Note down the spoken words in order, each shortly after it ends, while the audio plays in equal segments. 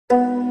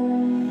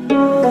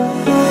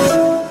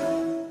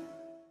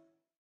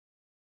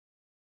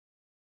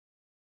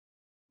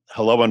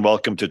Hello and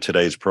welcome to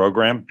today's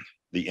program,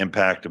 The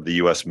Impact of the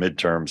U.S.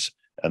 Midterms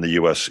and the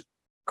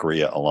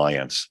U.S.-Korea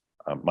Alliance.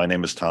 My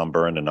name is Tom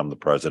Byrne and I'm the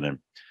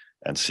President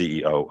and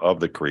CEO of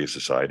the Korea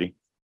Society.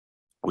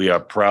 We are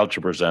proud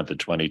to present the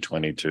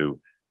 2022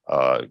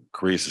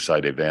 Korea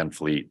Society Van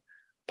Fleet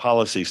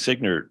Policy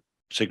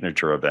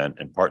Signature event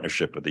in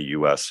partnership with the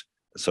U.S.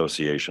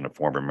 Association of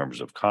Former Members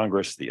of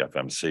Congress, the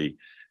FMC,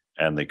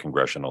 and the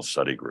Congressional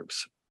Study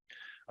Groups.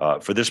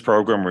 For this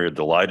program, we are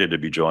delighted to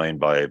be joined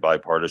by a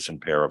bipartisan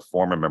pair of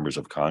former members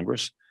of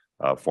Congress,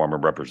 former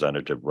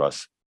Representative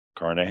Russ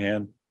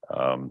Carnahan,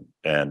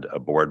 and a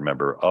board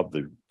member of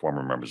the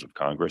former members of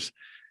Congress,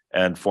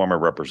 and former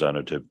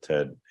Representative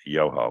Ted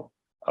Yoho,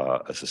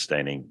 a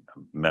sustaining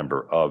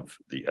member of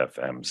the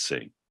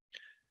FMC.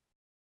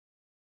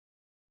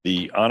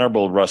 The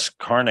Honorable Russ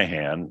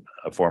Carnahan,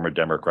 a former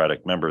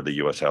Democratic member of the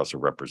U.S. House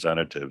of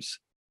Representatives,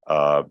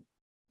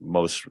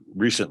 most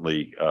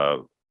recently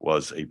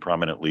was a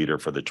prominent leader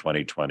for the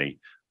 2020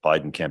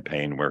 Biden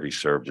campaign, where he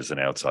served as an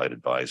outside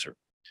advisor.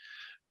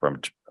 From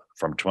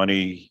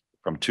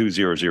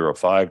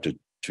 2005 to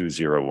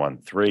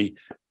 2013,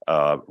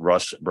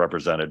 Russ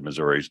represented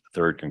Missouri's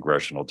 3rd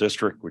Congressional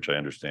District, which I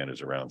understand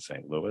is around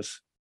St. Louis.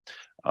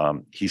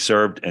 He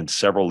served in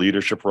several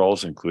leadership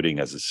roles, including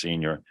as a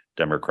senior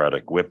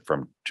Democratic whip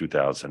from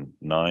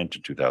 2009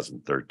 to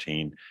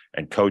 2013,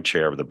 and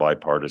co-chair of the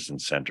Bipartisan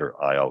Center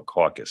Aisle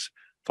Caucus,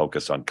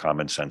 focused on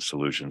common sense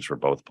solutions for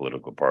both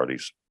political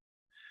parties.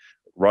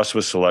 Russ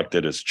was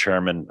selected as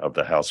chairman of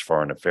the House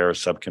Foreign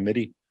Affairs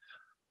Subcommittee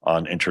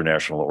on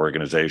International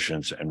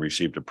Organizations and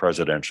received a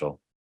presidential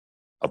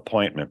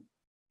appointment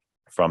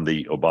from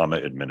the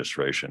Obama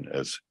administration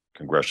as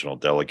congressional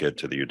delegate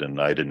to the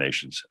United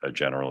Nations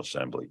General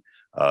Assembly.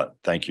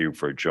 Thank you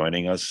for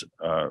joining us,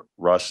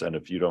 Russ. And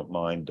if you don't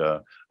mind,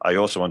 I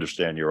also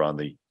understand you're on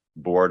the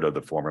board of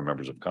the former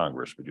members of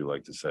Congress. Would you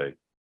like to say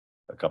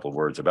a couple of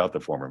words about the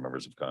former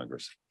members of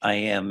Congress? I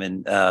am,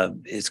 and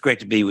it's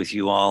great to be with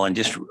you all. And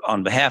just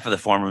on behalf of the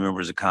former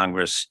members of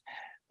Congress,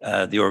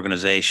 the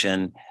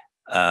organization,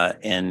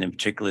 and in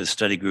particular the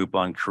study group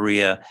on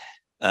Korea,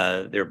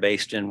 they're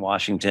based in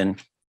Washington.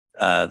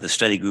 The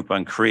study group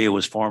on Korea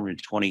was formed in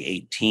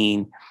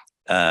 2018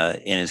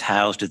 and is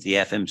housed at the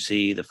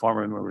FMC. The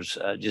former members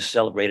just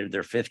celebrated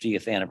their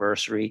 50th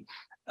anniversary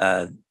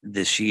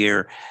this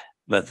year,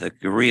 but the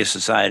Korea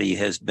Society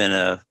has been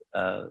a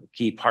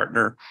key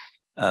partner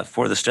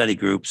for the study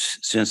groups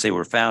since they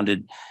were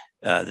founded.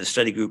 The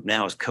study group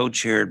now is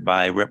co-chaired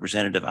by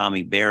Representative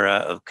Ami Bera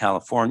of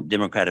California,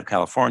 Democrat of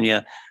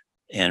California,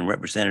 and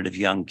Representative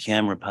Young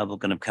Kim,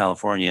 Republican of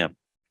California.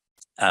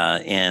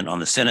 And on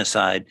the Senate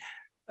side,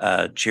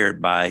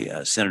 chaired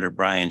by Senator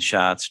Brian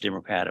Schatz,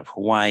 Democrat of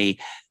Hawaii,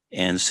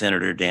 and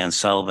Senator Dan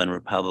Sullivan,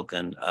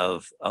 Republican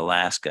of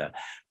Alaska.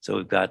 So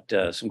we've got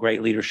some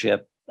great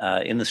leadership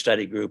in the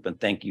study group, and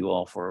thank you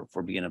all for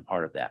being a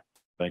part of that.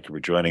 Thank you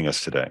for joining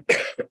us today.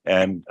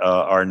 And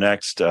our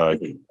next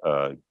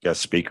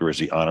guest speaker is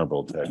the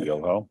Honorable Ted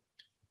Yoho.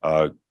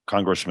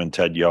 Congressman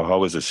Ted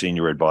Yoho is a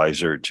senior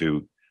advisor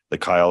to the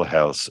Kyle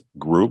House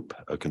Group,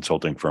 a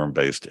consulting firm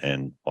based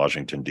in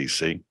Washington,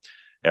 D.C.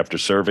 After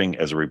serving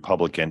as a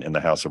Republican in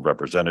the House of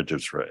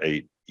Representatives for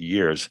 8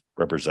 years,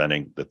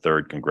 representing the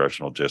 3rd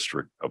Congressional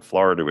District of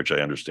Florida, which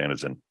I understand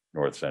is in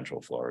North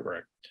Central Florida.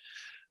 Correct.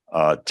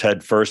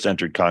 Ted first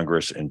entered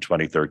Congress in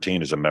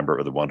 2013 as a member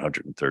of the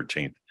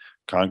 113th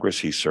Congress.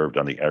 He served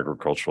on the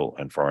Agricultural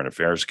and Foreign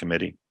Affairs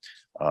Committee.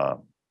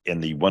 In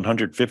the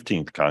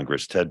 115th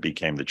Congress, Ted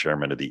became the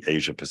chairman of the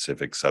Asia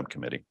Pacific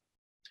Subcommittee.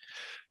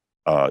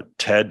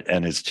 Ted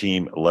and his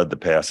team led the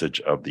passage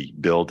of the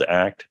BUILD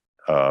Act,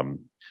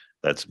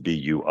 that's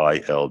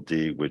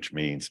BUILD, which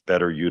means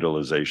Better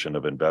Utilization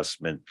of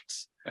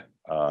Investments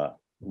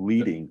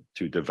Leading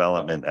to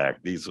Development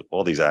Act.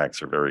 All these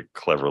acts are very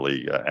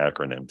cleverly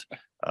acronymed.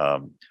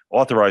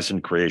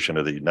 Authorizing creation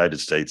of the United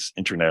States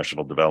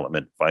International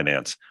Development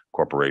Finance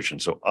Corporation.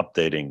 So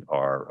updating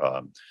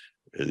our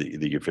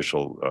the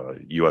official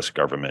U.S.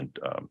 government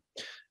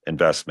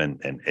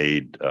investment and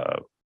aid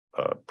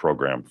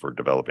program for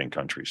developing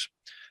countries.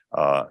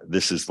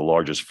 This is the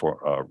largest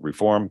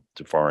reform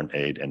to foreign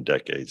aid in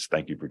decades.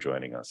 Thank you for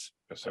joining us,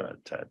 yes, sir.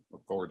 Ted.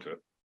 Look forward to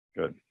it.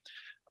 Good.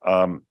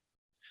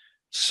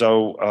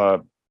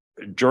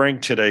 During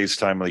today's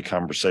timely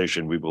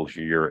conversation, we will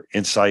hear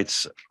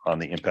insights on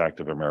the impact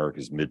of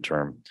America's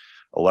midterm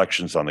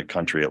elections on the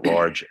country at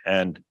large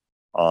and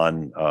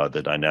on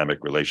the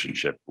dynamic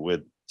relationship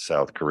with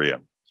South Korea.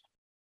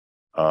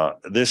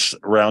 This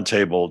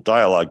roundtable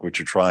dialogue, which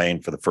we're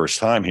trying for the first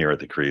time here at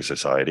the Korea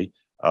Society,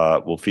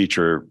 will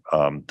feature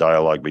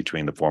dialogue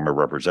between the former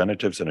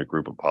representatives and a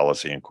group of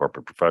policy and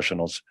corporate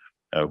professionals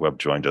who have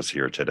joined us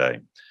here today.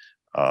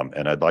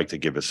 And I'd like to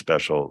give a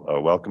special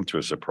welcome to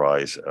a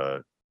surprise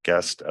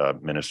guest,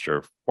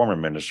 former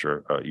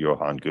Minister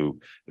Yohan Gu,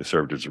 who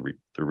served as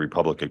the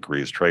Republic of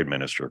Korea's trade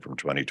minister from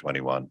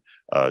 2021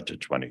 to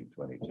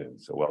 2022.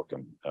 So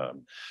welcome,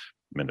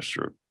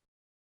 Minister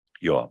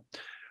Yoho.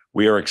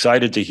 We are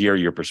excited to hear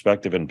your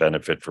perspective and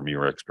benefit from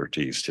your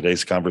expertise.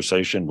 Today's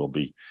conversation will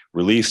be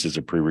released as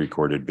a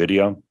pre-recorded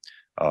video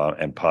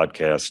and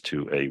podcast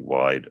to a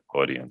wide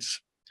audience.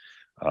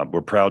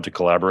 We're proud to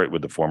collaborate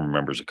with the former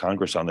members of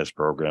Congress on this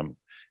program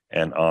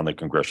and on the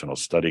Congressional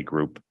Study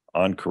Group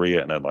on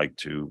Korea. And I'd like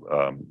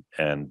to,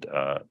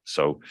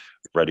 so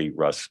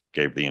Russ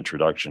gave the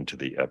introduction to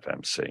the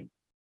FMC.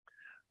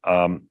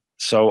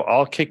 So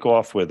I'll kick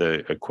off with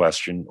a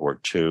question or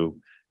two,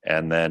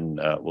 and then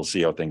we'll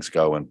see how things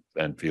go,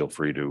 and feel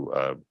free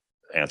to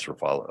ask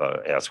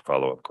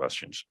follow-up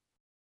questions.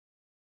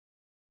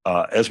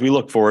 As we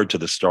look forward to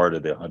the start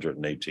of the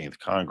 118th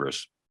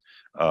Congress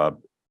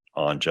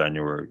on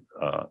January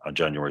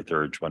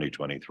 3rd,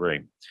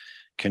 2023,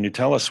 can you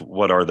tell us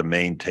what are the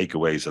main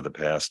takeaways of the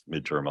past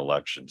midterm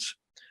elections?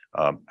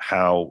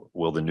 How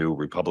will the new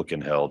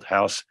Republican-held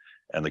House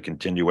and the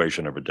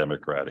continuation of a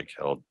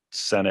Democratic-held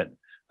Senate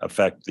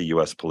affect the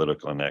U.S.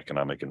 political and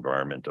economic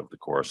environment over the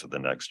course of the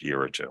next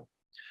year or two?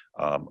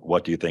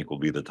 What do you think will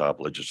be the top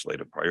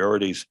legislative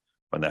priorities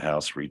when the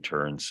House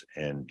returns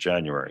in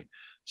January?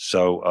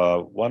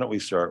 So why don't we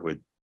start with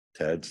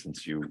Ted,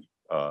 since you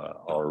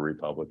are a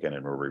Republican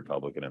and we're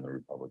Republican and the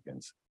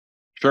Republicans.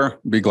 Sure,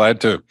 be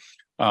glad to.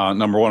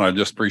 Number one, I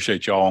just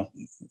appreciate y'all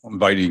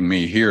inviting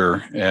me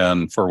here,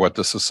 and for what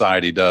the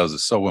society does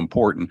is so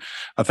important.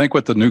 I think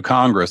with the new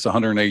Congress,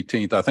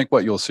 118th, I think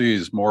what you'll see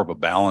is more of a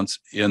balance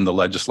in the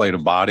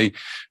legislative body.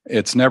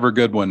 It's never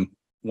good when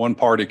one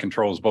party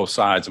controls both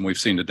sides, and we've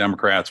seen the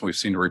Democrats, we've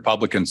seen the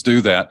Republicans do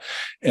that.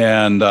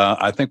 And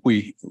I think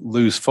we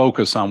lose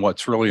focus on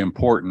what's really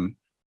important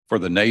for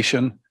the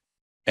nation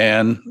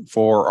and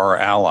for our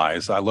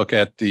allies. I look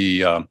at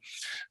the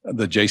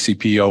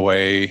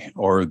JCPOA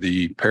or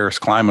the Paris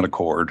Climate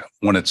Accord.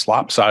 When it's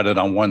lopsided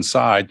on one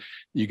side,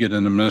 you get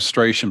an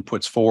administration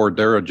puts forward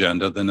their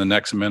agenda, then the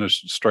next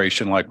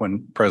administration, like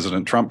when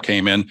President Trump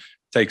came in,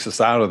 takes us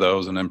out of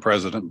those, and then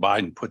President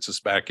Biden puts us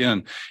back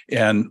in.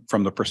 And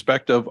from the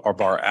perspective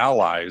of our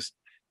allies,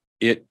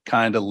 it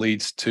kind of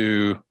leads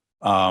to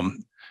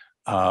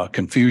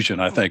confusion,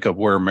 I think, of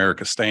where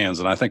America stands.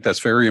 And I think that's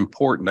very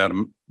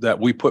important that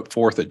we put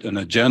forth an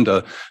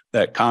agenda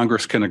that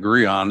Congress can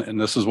agree on. And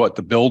this is what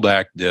the BUILD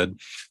Act did.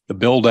 The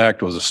BUILD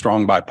Act was a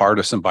strong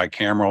bipartisan,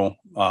 bicameral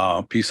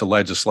piece of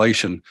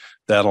legislation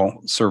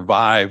that'll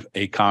survive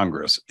a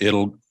Congress.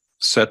 It'll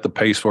set the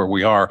pace where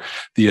we are.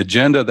 The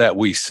agenda that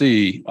we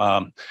see,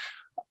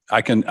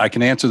 I can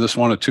answer this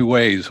one of two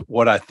ways: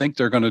 what I think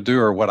they're going to do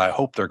or what I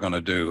hope they're going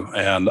to do.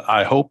 And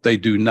I hope they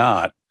do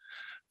not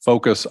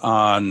focus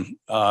on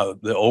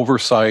the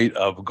oversight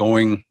of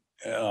going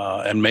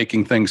and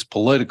making things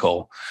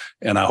political.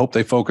 And I hope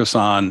they focus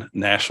on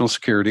national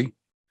security,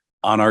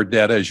 on our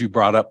debt, as you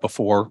brought up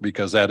before,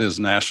 because that is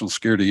a national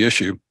security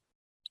issue.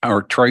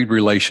 Our trade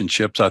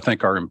relationships, I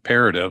think, are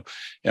imperative.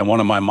 And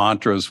one of my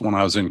mantras when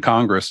I was in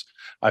Congress,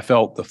 I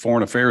felt the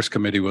Foreign Affairs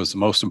Committee was the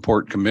most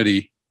important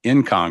committee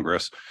in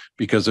Congress,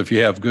 because if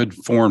you have good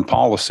foreign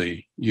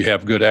policy, you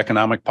have good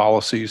economic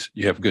policies,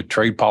 you have good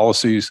trade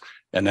policies,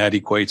 and that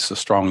equates to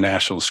strong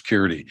national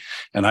security.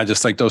 And I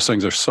just think those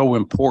things are so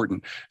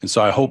important. And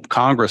so I hope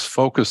Congress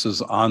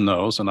focuses on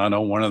those. And I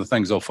know one of the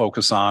things they'll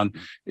focus on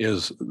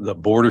is the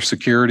border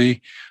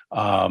security.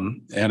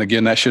 And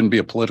again, that shouldn't be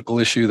a political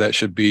issue. That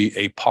should be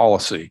a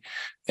policy.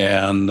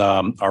 And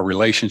our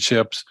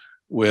relationships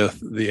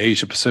with the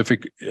Asia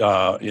Pacific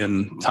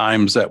in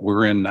times that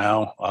we're in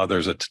now,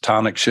 there's a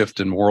tectonic shift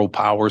in world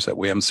powers that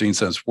we haven't seen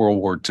since World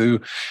War II.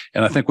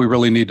 And I think we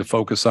really need to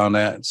focus on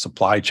that,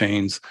 supply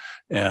chains.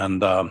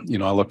 And, I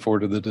look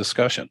forward to the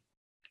discussion.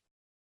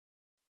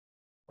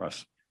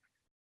 Russ.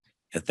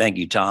 Thank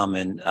you, Tom.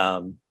 And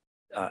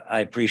I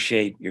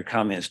appreciate your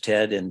comments,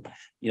 Ted. And,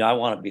 I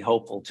want to be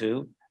hopeful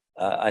too.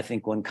 I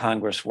think when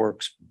Congress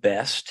works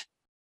best,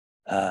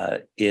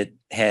 it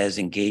has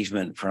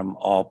engagement from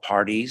all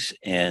parties,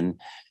 and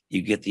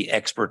you get the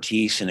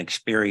expertise and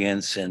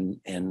experience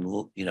and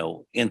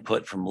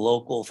input from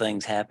local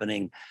things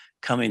happening,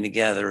 coming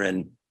together.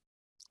 And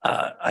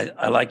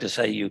I like to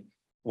say, you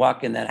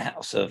walk in that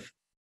House of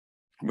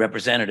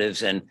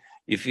Representatives and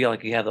you feel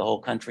like you have the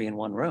whole country in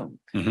one room.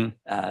 Mm-hmm.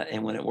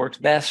 And when it works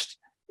best,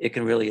 it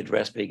can really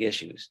address big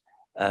issues.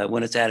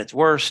 When it's at its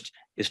worst,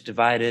 it's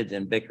divided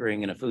and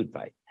bickering in a food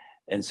fight.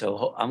 And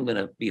so I'm going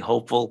to be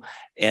hopeful,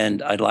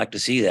 and I'd like to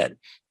see that.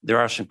 There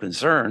are some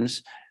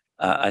concerns.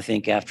 I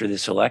think after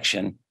this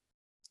election,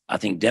 I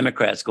think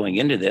Democrats going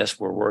into this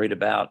were worried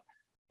about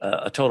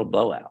a total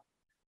blowout.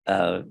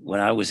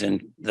 When I was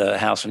in the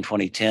House in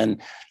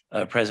 2010,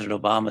 President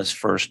Obama's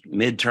first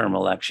midterm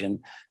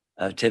election,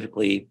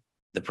 typically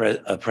the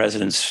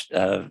president's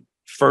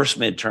first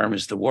midterm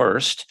is the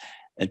worst.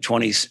 In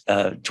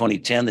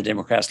 2010, the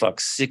Democrats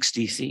lost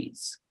 60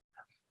 seats.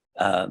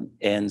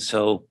 And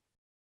so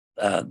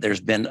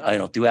there's been,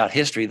 throughout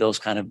history, those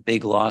kind of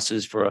big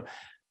losses for,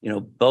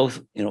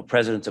 both,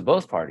 presidents of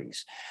both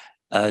parties.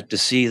 To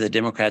see the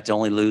Democrats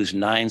only lose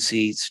 9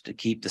 seats to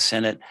keep the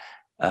Senate,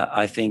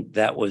 I think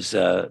that was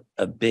a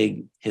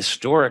big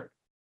historic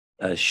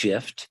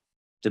shift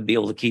to be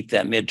able to keep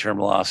that midterm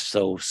loss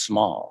so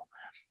small.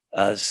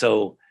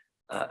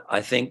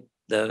 I think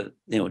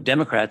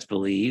Democrats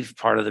believe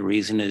part of the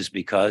reason is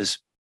because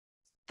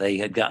they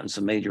had gotten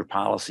some major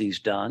policies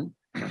done,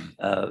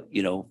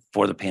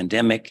 for the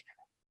pandemic,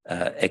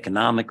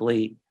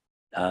 economically,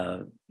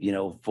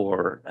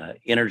 for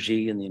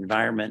energy and the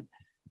environment.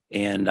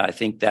 And I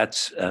think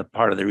that's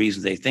part of the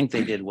reason they think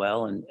they did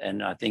well.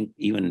 And I think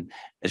even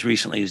as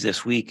recently as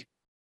this week,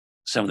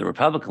 some of the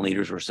Republican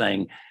leaders were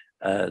saying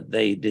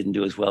they didn't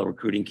do as well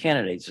recruiting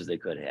candidates as they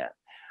could have.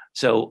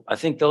 So I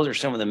think those are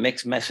some of the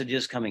mixed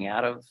messages coming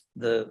out of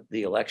the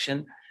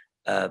election.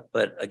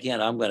 But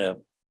again, I'm going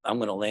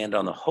to land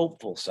on the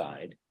hopeful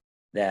side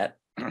that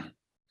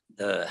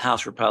the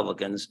House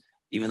Republicans,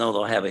 even though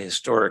they'll have a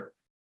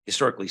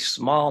historically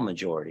small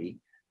majority,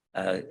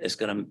 is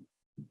going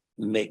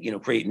to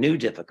create new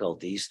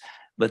difficulties,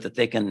 but that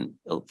they can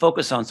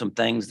focus on some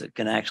things that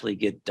can actually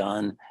get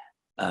done,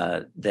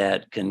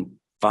 that can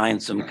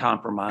find some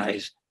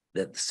compromise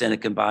that the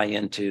Senate can buy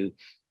into.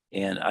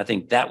 And I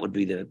think that would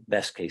be the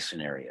best case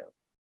scenario.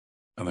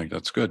 I think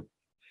that's good.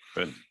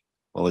 Good.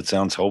 Well, it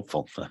sounds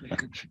hopeful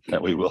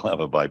that we will have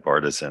a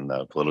bipartisan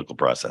political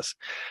process.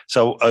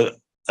 So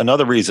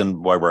another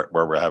reason why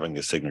we're having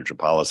this signature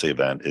policy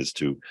event is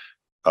to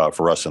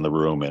for us in the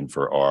room and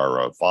for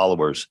our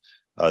followers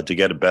to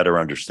get a better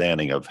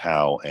understanding of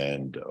how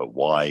and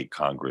why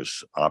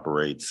Congress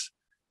operates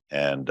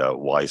and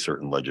why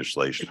certain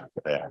legislation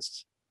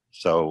passed.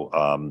 So,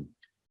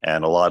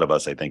 and a lot of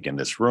us, I think, in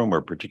this room are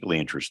particularly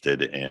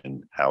interested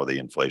in how the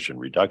Inflation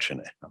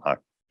Reduction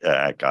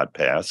Act got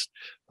passed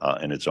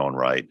in its own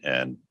right,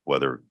 and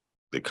whether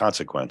the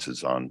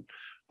consequences on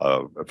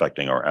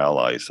affecting our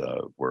allies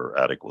were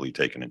adequately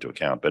taken into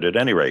account. But at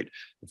any rate,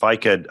 if I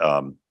could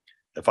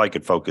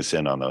focus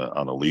in on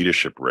the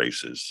leadership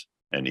races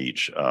in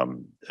each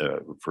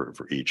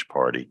for each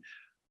party,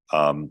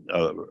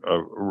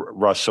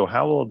 Russ. So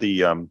how will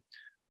the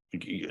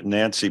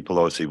Nancy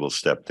Pelosi will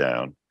step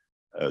down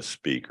as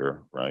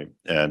Speaker, right?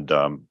 And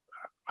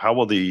how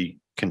will the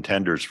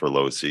contenders for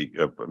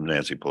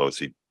Nancy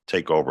Pelosi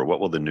take over? What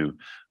will the new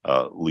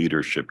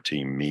leadership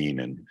team mean,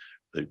 and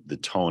the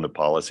tone of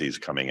policies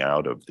coming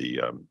out of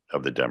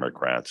the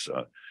Democrats?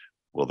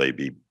 Will they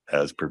be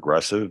as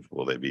progressive?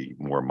 Will they be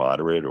more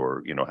moderate?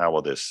 Or how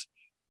will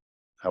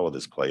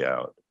this play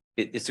out?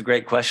 It's a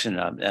great question,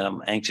 and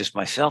I'm anxious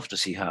myself to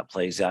see how it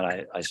plays out.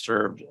 I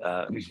served,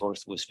 of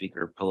course, with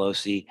Speaker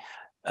Pelosi,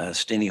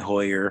 Steny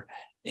Hoyer,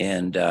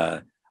 and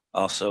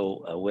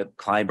also Whip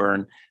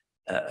Clyburn.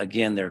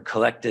 Again, their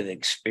collective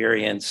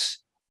experience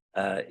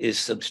is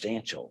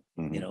substantial.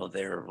 Mm-hmm.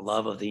 Their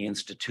love of the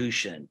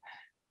institution.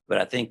 But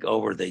I think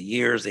over the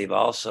years, they've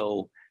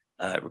also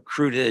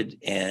recruited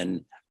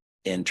and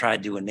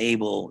tried to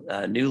enable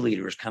new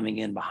leaders coming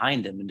in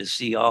behind them, and to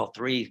see all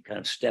three kind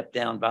of step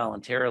down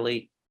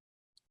voluntarily,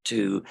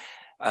 to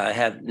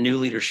have new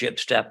leadership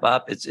step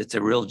up. It's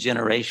a real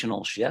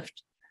generational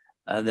shift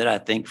that I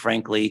think,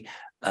 frankly,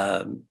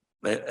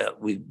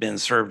 we've been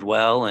served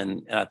well,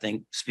 and I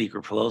think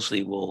Speaker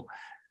Pelosi will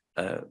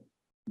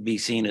be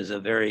seen as a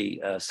very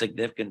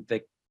significant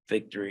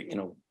figure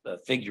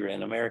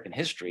in American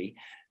history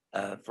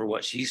for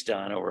what she's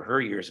done over her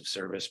years of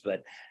service.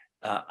 But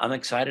I'm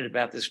excited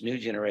about this new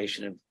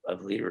generation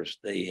of leaders.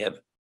 They have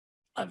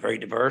a very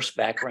diverse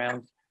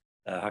background.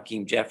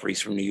 Hakeem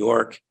Jeffries from New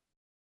York,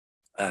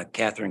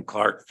 Catherine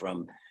Clark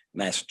from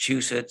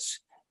Massachusetts,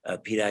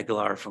 Pete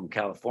Aguilar from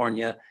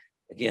California.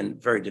 Again,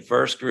 very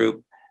diverse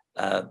group,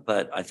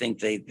 but I think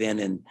they've been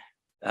in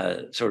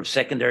sort of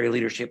secondary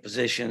leadership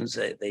positions.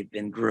 They've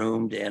been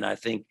groomed, and I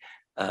think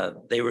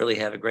they really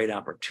have a great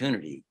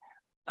opportunity,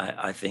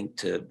 I think,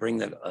 to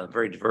bring a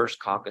very diverse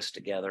caucus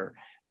together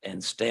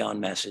and stay on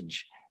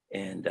message,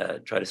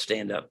 and try to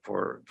stand up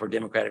for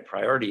Democratic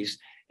priorities,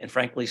 and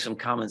frankly, some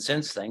common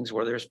sense things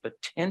where there's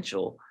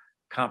potential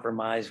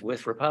compromise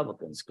with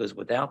Republicans, because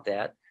without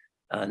that,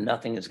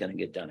 nothing is going to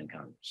get done in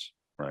Congress.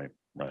 Right.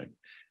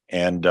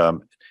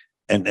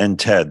 And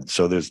Ted,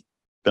 so there's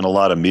been a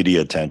lot of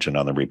media attention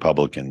on the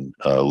Republican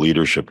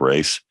leadership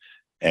race,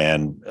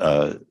 and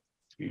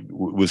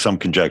with some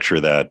conjecture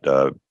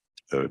that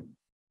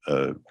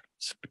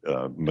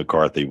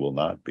McCarthy will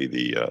not be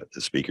the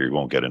speaker. He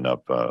won't get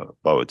enough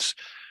votes.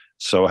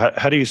 So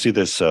how do you see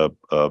this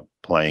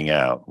playing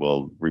out?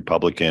 Will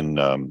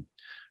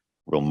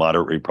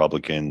moderate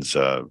Republicans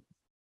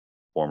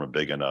form a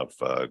big enough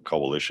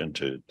coalition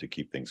to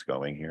keep things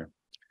going here?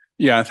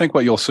 Yeah, I think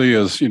what you'll see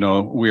is,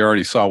 we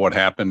already saw what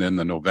happened in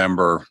the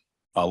November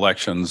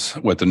elections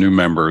with the new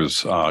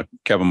members.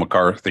 Kevin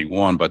McCarthy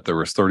won, but there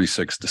was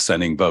 36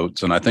 dissenting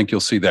votes, and I think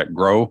you'll see that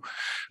grow.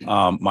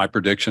 My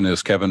prediction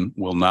is Kevin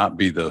will not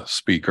be the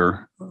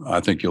speaker. I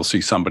think you'll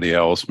see somebody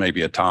else,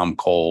 maybe a Tom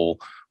Cole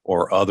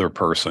or other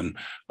person.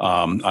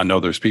 I know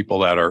there's people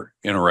that are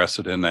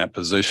interested in that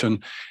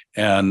position.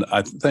 And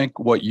I think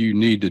what you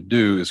need to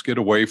do is get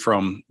away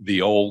from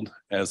the old,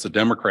 as the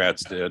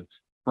Democrats did,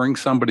 bring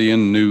somebody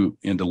into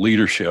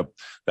leadership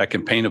that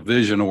can paint a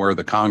vision of where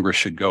the Congress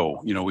should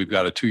go. We've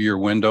got a 2-year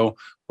window.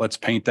 let's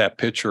paint that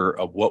picture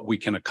of what we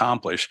can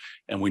accomplish.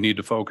 And we need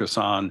to focus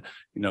on,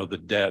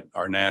 the debt,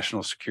 our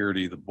national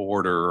security, the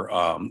border,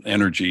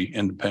 energy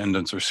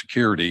independence or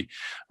security.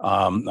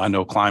 I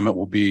know climate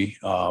will be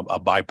a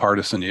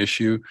bipartisan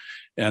issue.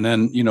 And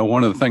then,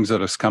 one of the things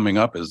that is coming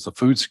up is the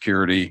food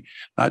security,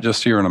 not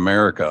just here in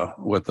America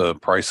with the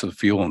price of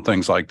fuel and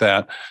things like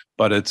that,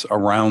 but it's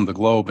around the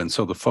globe. And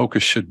so the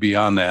focus should be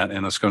on that.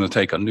 And it's going to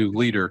take a new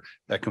leader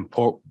that can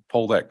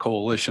pull that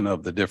coalition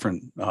of the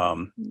different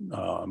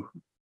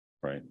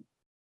Right.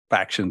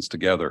 factions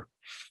together.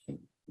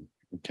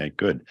 Okay,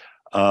 good.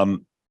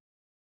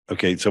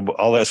 Okay, so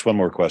I'll ask one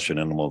more question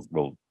and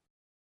we'll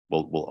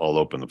all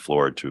open the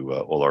floor to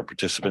all our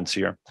participants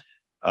here.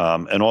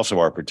 And also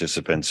our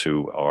participants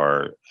who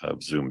are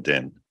zoomed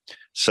in.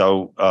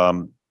 So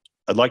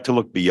I'd like to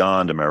look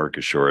beyond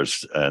America's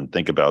shores and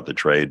think about the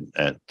trade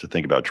and to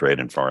think about trade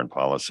and foreign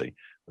policy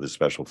with a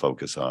special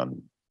focus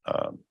on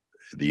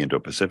the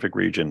Indo-Pacific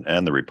region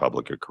and the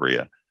Republic of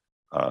Korea.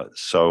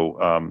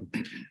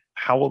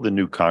 How will the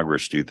new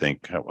Congress, do you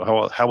think,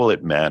 how will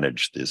it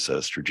manage this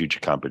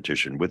strategic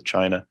competition with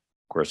China?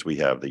 Of course, we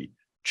have the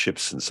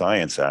Chips and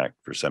Science Act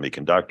for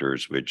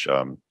semiconductors, which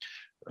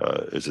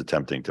is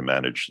attempting to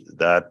manage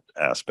that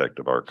aspect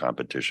of our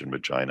competition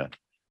with China.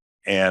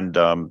 And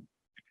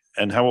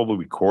how will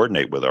we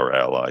coordinate with our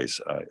allies?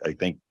 I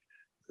think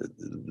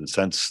the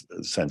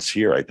sense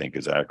here, I think,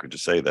 is accurate to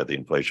say that the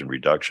Inflation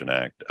Reduction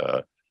Act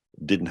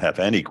didn't have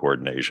any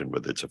coordination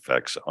with its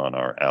effects on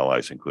our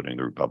allies, including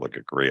the Republic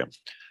of Korea.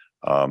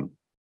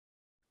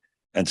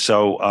 And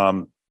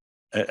so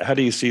how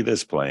do you see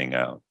this playing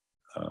out?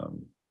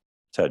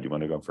 Ted, you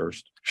want to go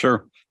first?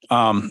 Sure.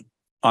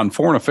 On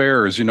foreign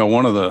affairs,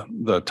 one of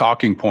the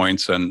talking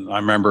points, and I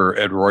remember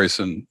Ed Royce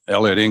and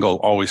Elliot Engel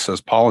always says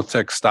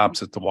politics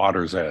stops at the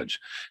water's edge.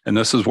 And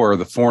this is where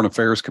the Foreign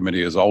Affairs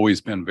Committee has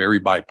always been very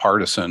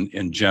bipartisan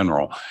in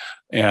general.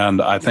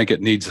 And I think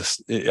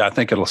I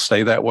think it'll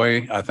stay that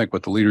way. I think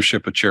with the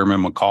leadership of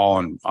Chairman McCall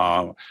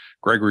and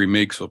Gregory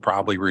Meeks will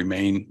probably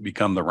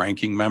become the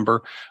ranking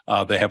member.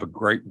 They have a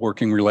great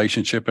working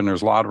relationship and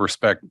there's a lot of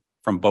respect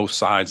from both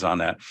sides on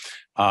that.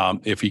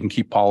 If you can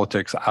keep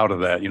politics out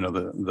of that,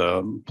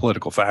 the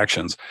political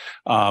factions.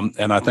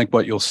 And I think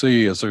what you'll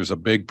see is there's a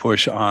big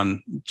push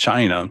on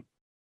China,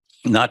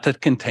 not to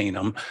contain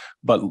them,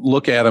 but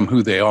look at them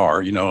who they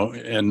are,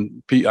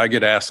 and I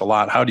get asked a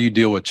lot, how do you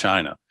deal with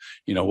China?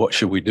 What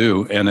should we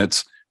do?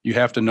 And you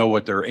have to know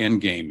what their end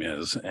game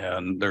is.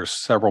 And there's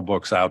several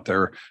books out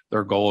there.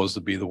 Their goal is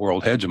to be the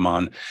world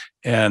hegemon.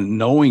 And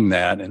knowing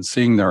that and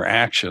seeing their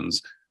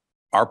actions,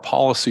 our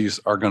policies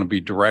are going to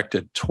be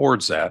directed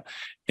towards that.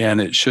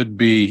 And it should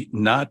be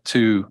not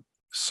to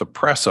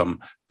suppress them,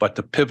 but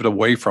to pivot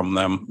away from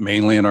them,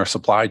 mainly in our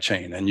supply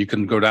chain. And you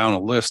can go down a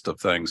list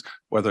of things,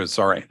 whether it's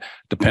our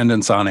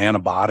dependence on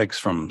antibiotics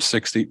from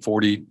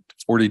 40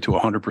 to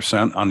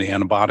 100% on the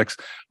antibiotics,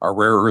 our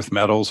rare earth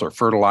metals, our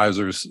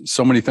fertilizers,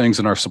 so many things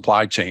in our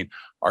supply chain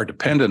are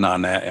dependent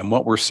on that. And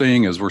what we're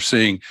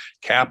seeing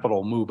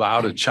capital move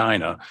out of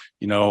China.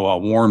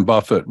 Warren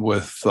Buffett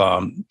with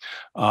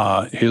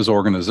his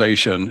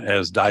organization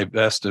has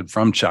divested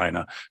from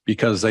China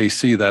because they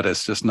see that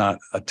it's just not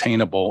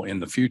attainable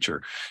in the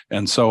future.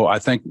 And so I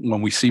think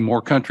when we see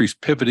more countries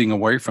pivoting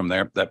away from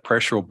there, that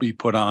pressure will be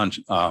put on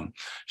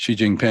Xi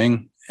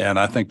Jinping. And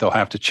I think they'll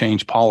have to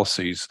change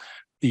policies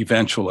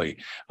eventually.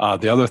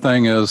 The other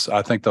thing is,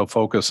 I think they'll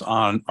focus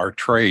on our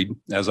trade.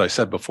 As I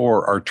said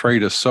before, our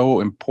trade is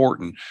so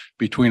important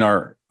between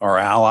our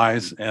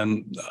allies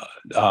and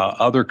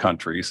other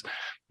countries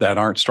that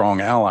aren't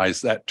strong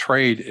allies. That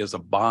trade is a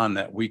bond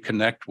that we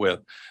connect with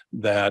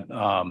that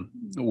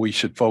we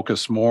should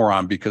focus more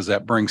on because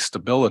that brings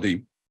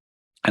stability.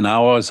 And I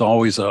was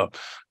always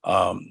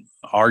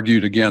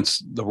argued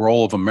against the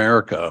role of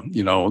America,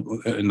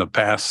 in the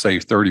past, say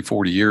 30,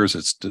 40 years,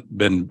 it's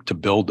been to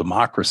build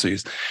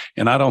democracies.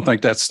 And I don't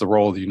think that's the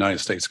role of the United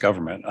States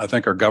government. I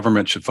think our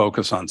government should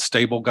focus on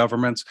stable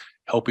governments,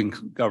 helping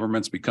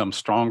governments become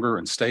stronger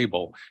and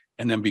stable,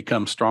 and then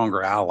become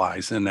stronger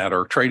allies in that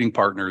are trading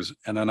partners.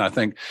 And then I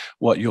think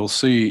what you'll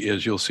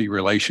see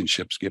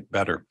relationships get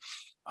better.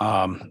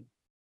 I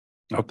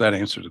hope that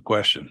answers the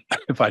question.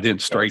 If I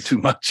didn't stray too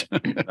much.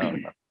 No.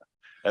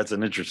 That's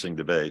an interesting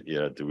debate.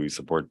 Yeah, do we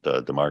support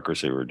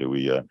democracy or do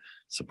we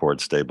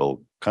support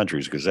stable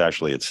countries? Because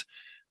actually,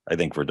 I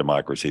think for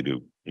democracy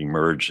to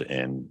emerge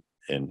in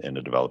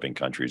the developing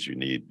countries, you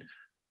need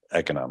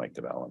economic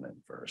development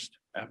first.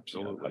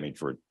 Absolutely. I mean,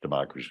 for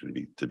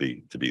democracy to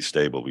be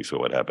stable, we saw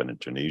what happened in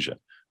Tunisia.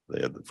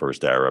 They had the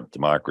first Arab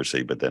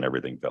democracy, but then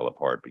everything fell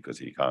apart because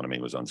the economy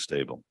was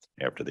unstable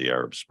after the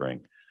Arab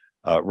Spring.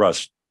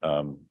 Russ,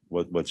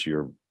 what's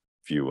your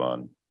view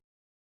on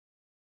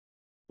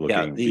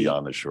looking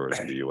beyond the shores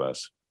of the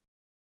U.S.?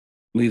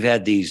 We've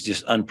had these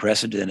just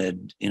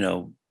unprecedented,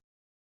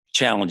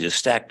 challenges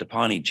stacked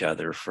upon each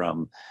other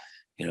from,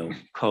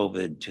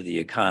 COVID to the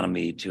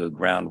economy to a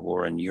ground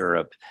war in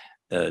Europe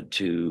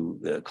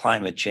to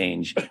climate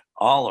change.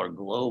 All are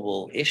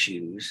global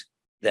issues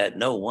that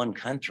no one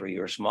country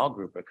or small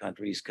group of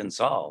countries can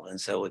solve. And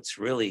so it's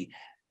really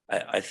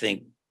I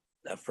think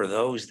for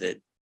those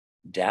that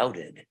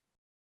doubted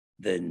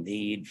the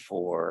need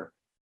for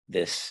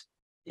this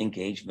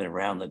engagement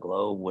around the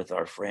globe with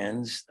our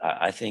friends,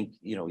 I think,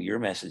 your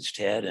message,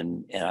 Ted,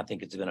 and I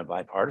think it's been a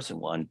bipartisan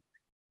one.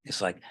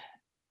 It's like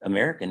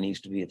America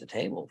needs to be at the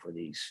table for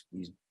these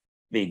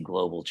big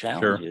global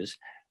challenges,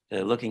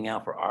 looking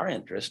out for our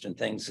interest and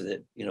things so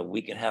that,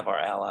 we can have our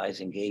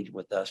allies engage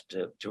with us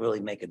to really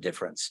make a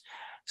difference.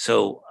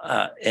 So,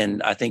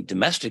 and I think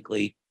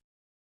domestically,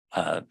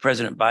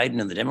 President Biden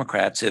and the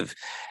Democrats have,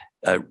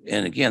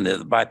 and again,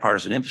 the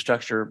bipartisan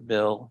infrastructure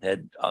bill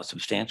had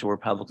substantial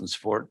Republican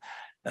support,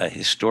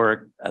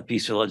 historic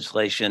piece of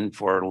legislation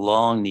for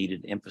long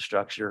needed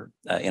infrastructure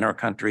in our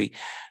country.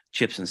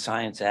 Chips and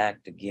Science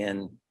Act,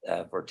 again,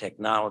 for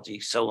technology,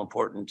 so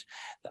important.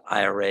 The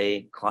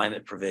IRA,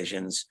 climate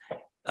provisions,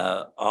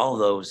 all of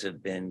those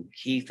have been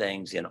key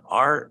things in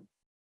our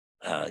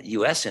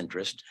U.S.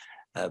 interest,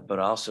 but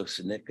also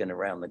significant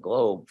around the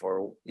globe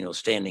for,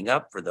 standing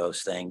up for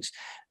those things.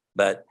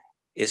 But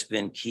it's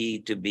been key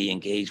to be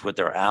engaged with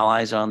our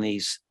allies on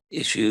these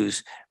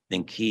issues,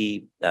 been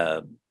key.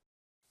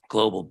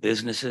 Global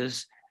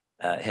businesses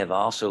have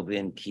also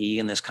been key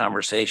in this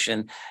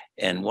conversation.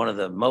 And one of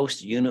the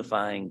most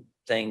unifying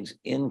things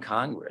in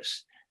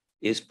Congress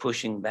is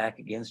pushing back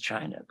against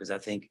China, because I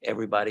think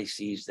everybody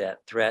sees that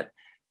threat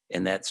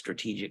and that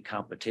strategic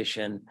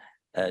competition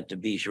to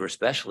be sure,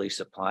 especially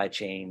supply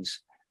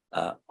chains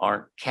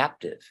aren't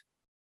captive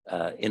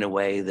in a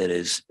way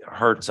that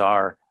hurts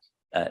our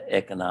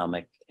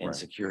economic and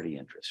security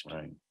interest.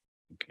 Right.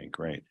 Okay,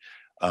 great.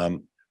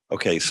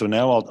 Okay, so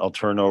now I'll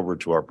turn over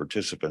to our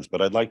participants, but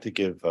I'd like to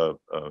give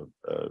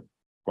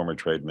former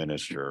Trade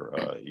Minister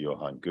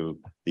Johan Gu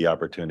the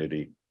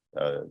opportunity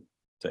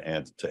to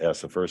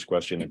ask the first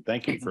question. And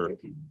thank you for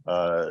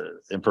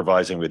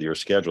improvising with your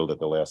schedule at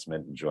the last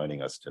minute and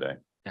joining us today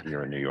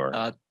here in New York.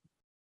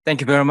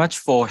 Thank you very much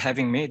for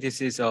having me.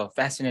 This is a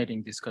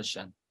fascinating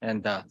discussion,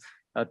 and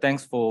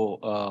thanks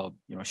for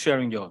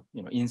sharing your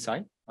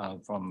insight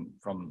from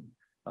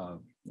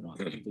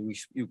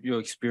your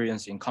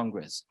experience in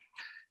Congress.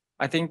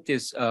 I think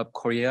this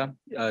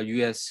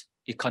Korea-US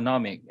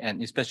economic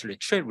and especially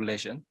trade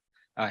relation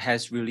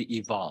has really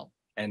evolved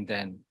and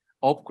then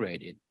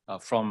upgraded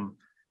from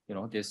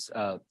this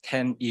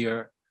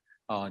 10-year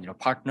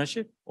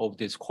partnership of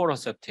this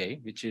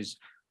Quota-Septe, which is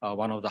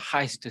one of the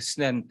highest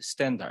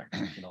standard,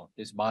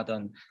 this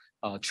modern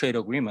trade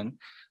agreement.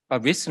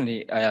 But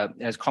recently,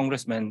 as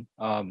Congressman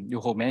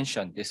Yoho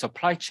mentioned, the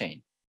supply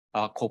chain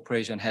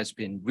cooperation has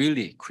been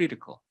really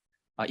critical.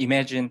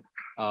 Imagine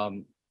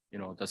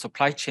the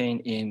supply chain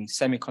in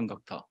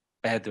semiconductor,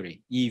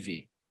 battery,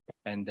 EV,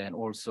 and then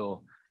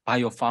also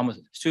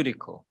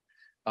biopharmaceutical.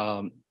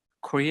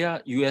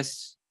 Korea,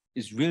 US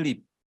is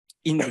really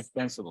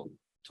indispensable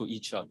to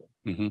each other.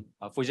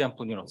 For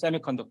example,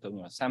 semiconductor,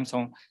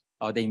 Samsung,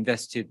 they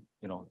invested,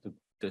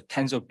 the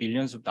tens of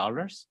billions of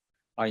dollars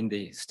in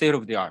the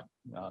state-of-the-art,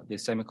 the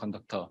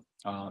semiconductor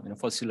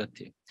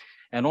facility,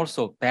 and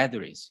also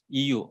batteries,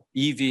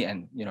 EV,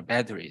 and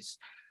batteries.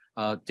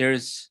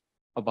 There's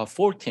about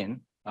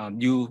 14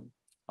 new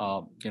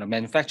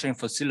manufacturing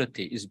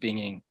facility is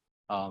being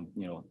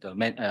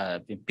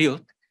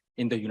built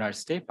in the United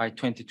States by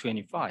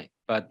 2025,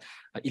 but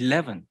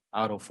 11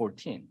 out of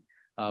 14,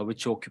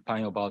 which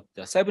occupying about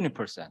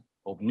 70%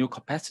 of new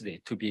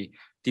capacity to be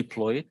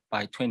deployed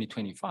by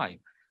 2025,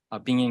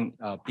 being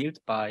built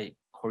by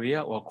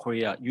Korea or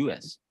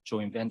Korea-US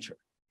joint venture.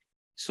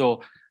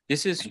 So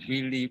this is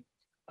really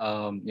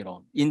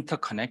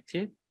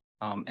interconnected,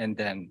 and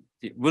then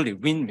really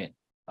win-win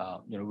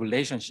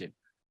relationship.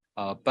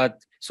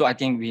 But so I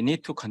think we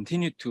need to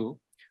continue to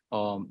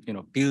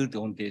build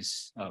on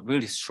this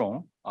really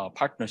strong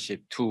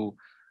partnership to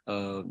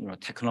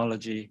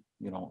technology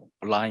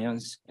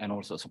alliance and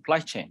also supply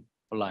chain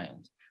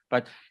alliance.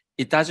 But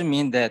it doesn't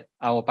mean that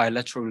our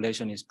bilateral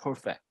relation is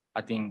perfect.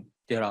 I think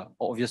there are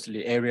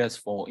obviously areas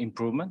for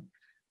improvement.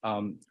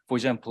 For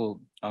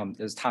example,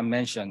 as Tom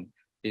mentioned,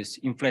 this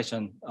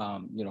Inflation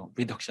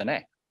Reduction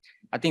Act.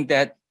 I think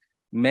that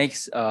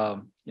makes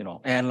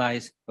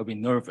allies a bit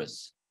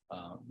nervous,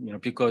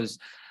 because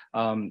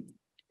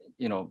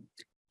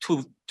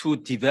to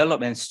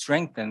develop and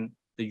strengthen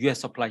the U.S.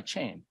 supply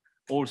chain,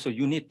 also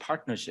you need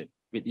partnership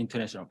with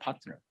international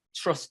partner,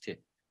 trusted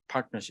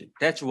partnership.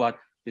 That's what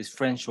this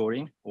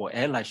friendshoring or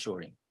ally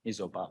shoring is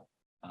about.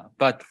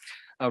 But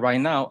right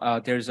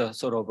now, there's a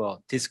sort of a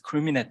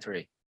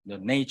discriminatory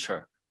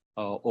nature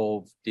of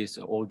all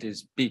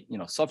these big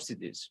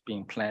subsidies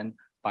being planned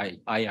by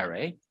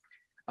IRA.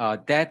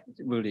 That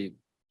really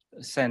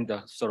send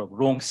a sort of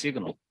wrong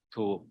signal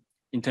to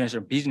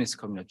international business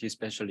community,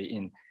 especially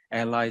in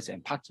allies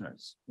and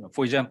partners.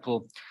 For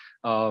example,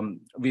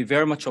 we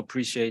very much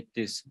appreciate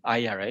this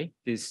IRA,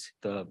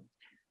 the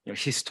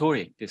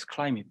historic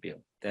climate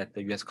bill that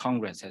the U.S.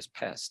 Congress has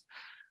passed.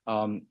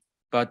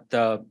 But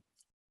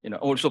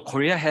also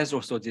Korea has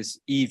also this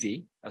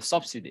EV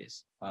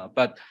subsidies,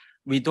 but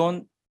we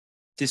don't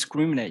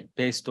discriminate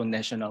based on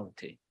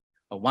nationality.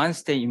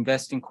 Once they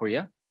invest in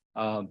Korea,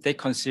 they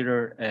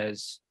consider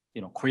as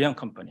Korean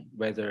company,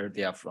 whether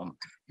they are from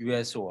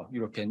US or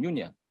European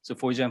Union. So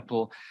for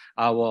example,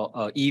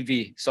 our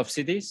EV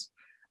subsidies,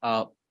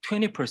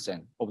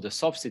 20% of the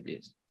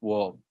subsidies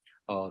were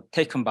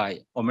taken by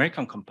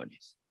American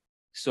companies.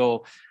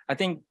 So I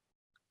think,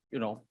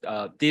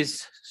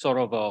 this sort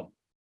of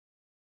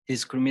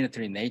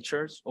discriminatory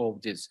natures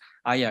of this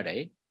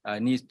IRA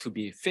needs to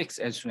be fixed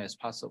as soon as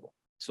possible.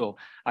 So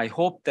I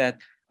hope that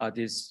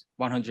this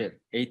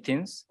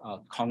 118th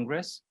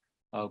Congress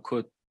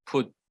could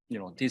put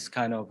this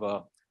kind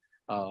of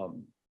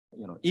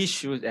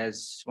issues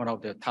as one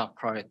of the top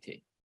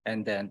priority,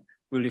 and then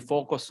really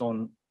focus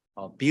on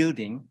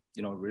building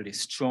really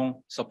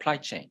strong supply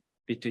chain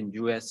between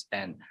US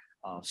and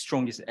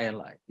strongest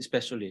ally,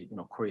 especially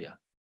Korea.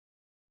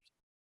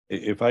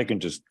 If I can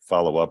just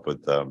follow up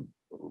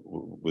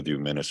with you,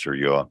 Minister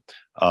Yoho.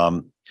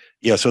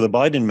 Yeah, so the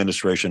Biden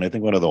administration, I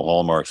think one of the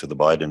hallmarks of the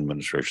Biden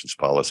administration's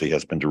policy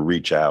has been to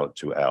reach out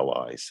to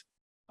allies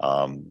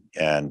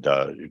and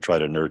try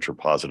to nurture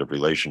positive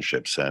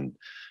relationships, and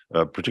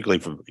particularly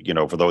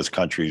for those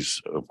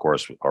countries, of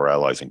course, our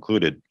allies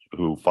included,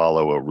 who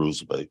follow a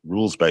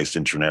rules-based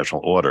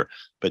international order.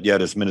 But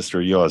yet, as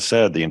Minister Yoho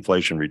said, the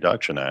Inflation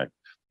Reduction Act,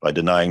 by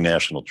denying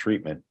national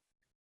treatment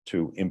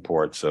to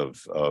imports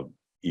of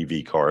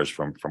EV cars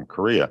from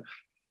Korea,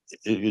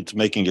 it's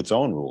making its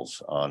own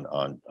rules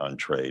on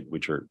trade,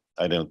 which are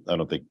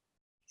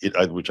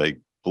which I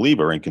believe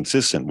are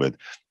inconsistent with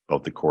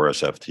both the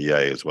Chorus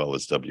FTA as well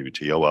as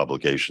WTO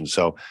obligations.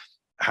 So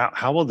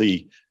how will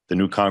the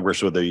new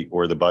Congress or the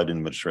Biden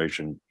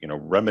administration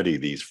remedy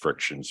these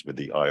frictions with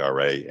the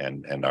IRA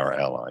and our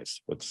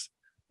allies?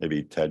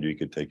 Maybe Ted, you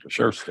could take the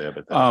first stab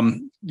at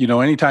that.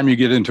 Anytime you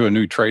get into a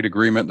new trade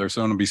agreement, there's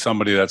going to be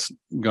somebody that's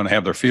going to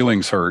have their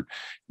feelings hurt.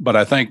 But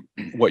I think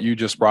what you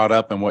just brought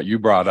up and what you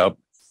brought up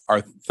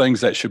are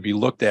things that should be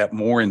looked at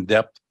more in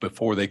depth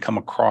before they come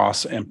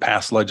across and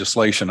pass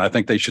legislation. I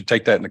think they should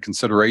take that into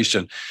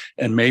consideration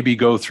and maybe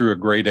go through a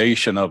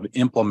gradation of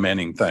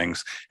implementing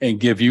things and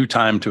give you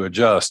time to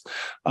adjust.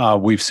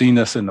 We've seen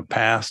this in the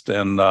past,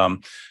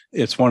 and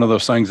it's one of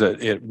those things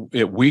that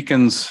it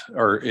weakens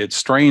or it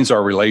strains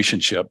our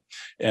relationship.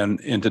 And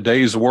in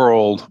today's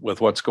world,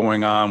 with what's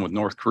going on with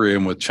North Korea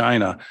and with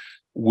China,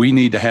 we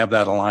need to have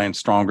that alliance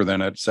stronger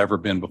than it's ever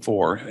been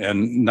before,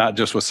 and not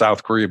just with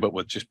South Korea, but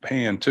with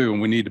Japan too.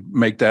 And we need to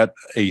make that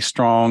a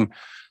strong,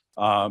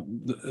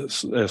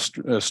 as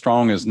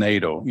strong as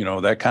NATO.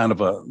 That kind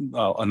of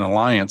an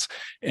alliance.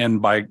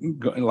 And by,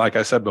 like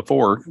I said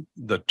before,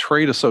 the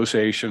trade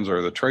associations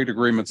or the trade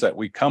agreements that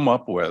we come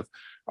up with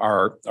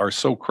are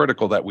so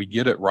critical that we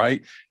get it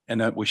right,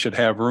 and that we should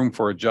have room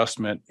for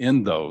adjustment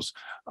in those.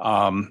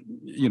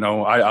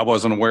 I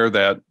wasn't aware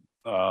that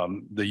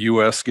the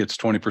U.S. gets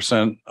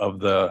 20% of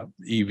the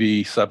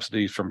EV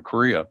subsidies from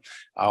Korea.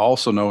 I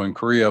also know in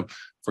Korea,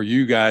 for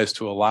you guys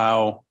to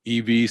allow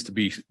EVs to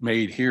be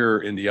made here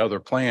in the other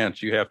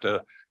plants, you have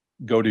to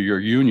go to your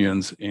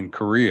unions in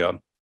Korea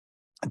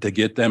to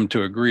get them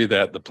to agree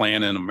that the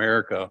plant in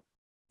America,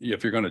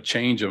 if you're going to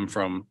change them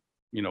from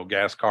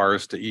gas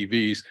cars to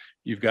EVs,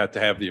 you've got to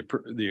have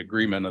the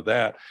agreement of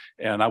that.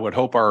 And I would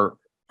hope our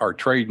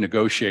trade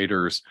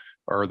negotiators,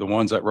 or the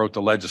ones that wrote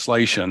the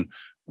legislation,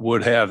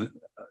 would have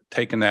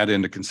taken that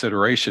into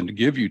consideration to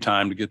give you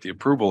time to get the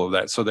approval of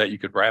that so that you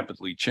could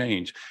rapidly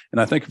change.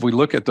 And I think if we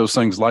look at those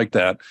things like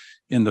that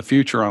in the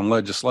future on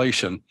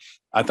legislation,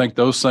 I think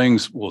those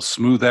things will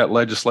smooth that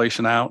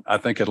legislation out. I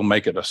think it'll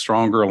make it a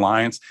stronger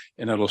alliance,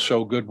 and it'll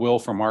show goodwill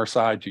from our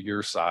side to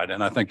your side.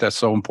 And I think that's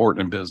so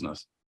important in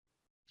business.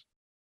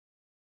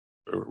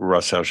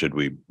 Russ, how should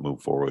we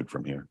move forward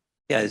from here?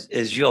 Yeah,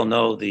 as you all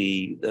know,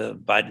 the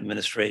Biden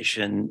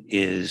administration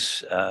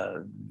is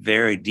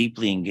very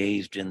deeply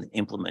engaged in the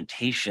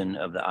implementation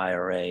of the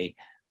IRA.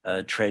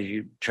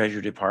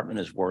 Treasury Department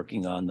is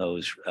working on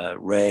those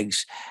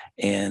regs,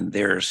 and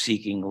they're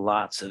seeking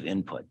lots of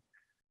input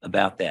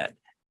about that.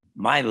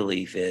 My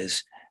belief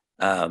is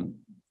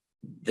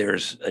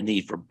there's a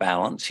need for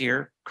balance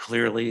here.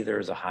 Clearly,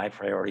 there's a high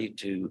priority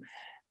to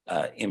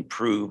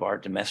improve our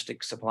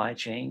domestic supply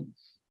chain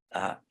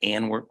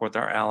and work with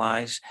our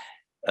allies.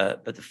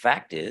 But the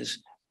fact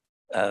is,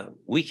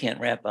 we can't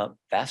wrap up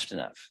fast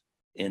enough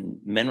in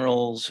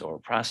minerals or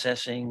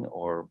processing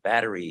or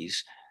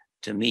batteries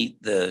to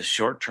meet the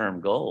short-term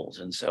goals.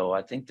 And so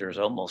I think there's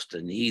almost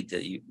a need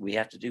that we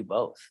have to do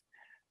both.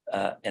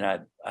 And I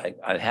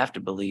have to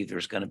believe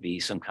there's going to be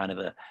some kind of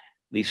at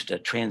least a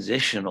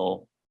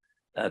transitional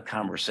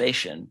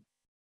conversation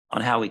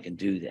on how we can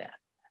do that.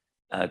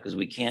 Because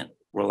we can't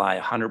rely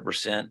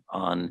 100%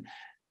 on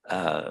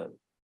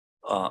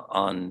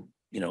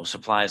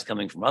supplies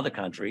coming from other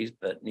countries,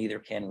 but neither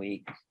can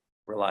we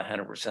rely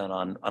 100%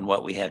 on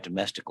what we have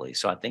domestically.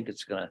 So I think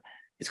it's gonna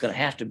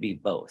have to be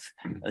both.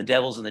 The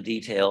devil's in the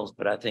details,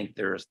 but I think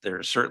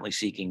they're certainly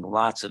seeking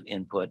lots of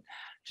input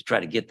to try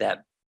to get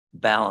that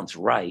balance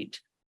right,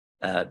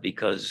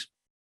 because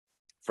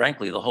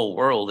frankly, the whole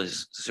world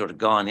has sort of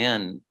gone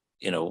in,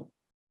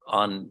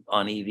 on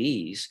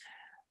EVs,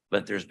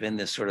 but there's been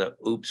this sort of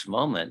oops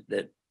moment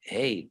that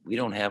hey, we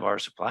don't have our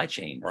supply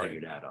chain Right.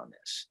 figured out on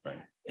this.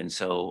 Right. And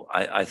so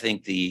I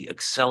think the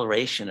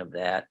acceleration of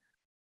that,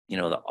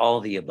 the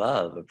all the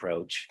above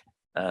approach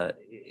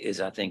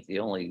is, I think, the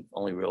only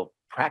real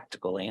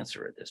practical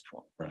answer at this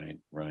point. Right,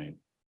 right.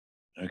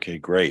 Okay,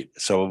 great.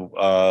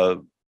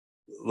 So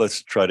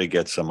let's try to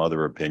get some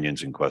other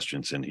opinions and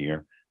questions in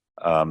here.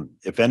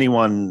 If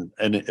anyone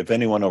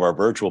of our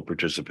virtual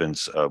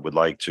participants would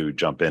like to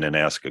jump in and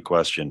ask a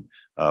question,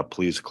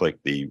 please click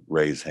the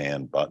raise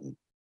hand button.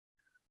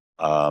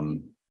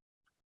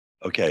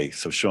 Okay,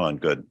 so Sean,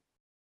 good.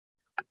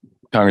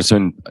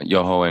 Congressman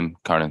Yoho and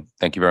Carnahan,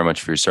 thank you very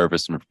much for your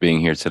service and for being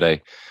here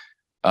today.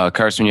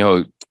 Congressman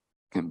Yoho,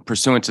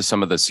 pursuant to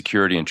some of the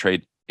security and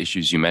trade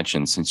issues you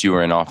mentioned, since you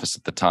were in office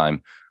at the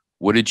time,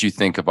 what did you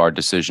think of our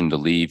decision to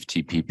leave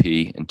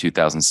TPP in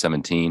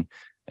 2017?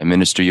 And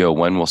Minister Yo,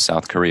 when will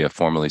South Korea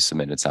formally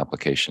submit its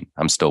application?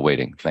 I'm still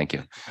waiting. Thank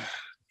you.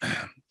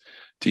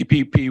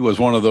 TPP was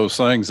one of those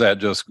things that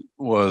just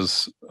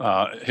was,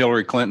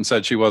 Hillary Clinton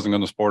said she wasn't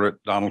going to support it.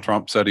 Donald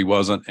Trump said he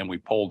wasn't, and we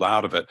pulled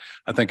out of it.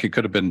 I think it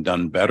could have been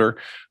done better.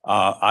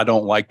 I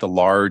don't like the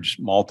large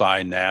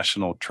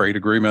multinational trade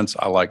agreements.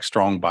 I like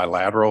strong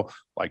bilateral,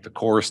 like the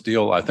Chorus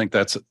deal. I think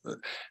that's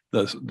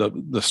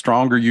the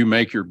stronger you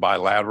make your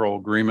bilateral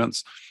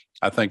agreements,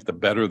 I think the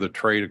better the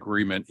trade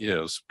agreement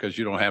is, because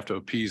you don't have to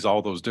appease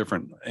all those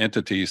different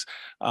entities.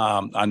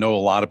 I know a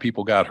lot of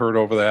people got hurt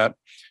over that.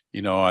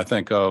 I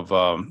think of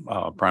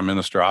Prime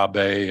Minister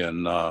Abe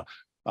and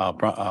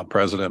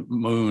President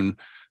Moon.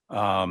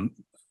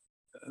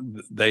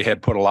 They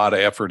had put a lot of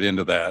effort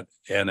into that,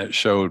 and it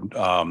showed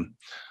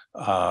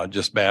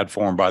just bad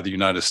form by the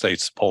United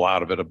States to pull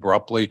out of it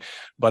abruptly.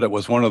 But it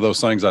was one of those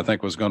things I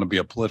think was going to be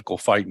a political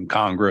fight in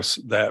Congress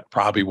that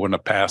probably wouldn't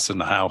have passed in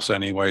the House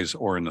anyways,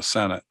 or in the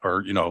Senate,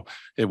 or,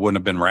 it wouldn't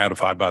have been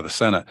ratified by the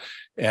Senate.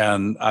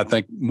 And I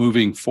think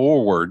moving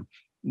forward,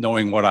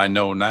 knowing what I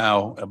know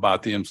now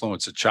about the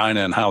influence of China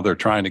and how they're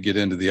trying to get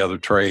into the other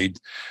trade,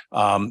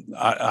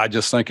 I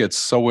just think it's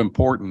so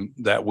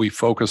important that we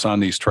focus on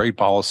these trade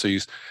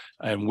policies.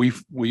 And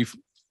we've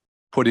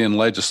put in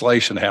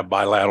legislation to have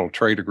bilateral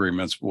trade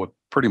agreements with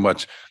pretty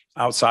much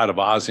outside of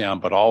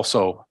ASEAN, but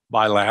also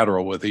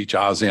bilateral with each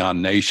ASEAN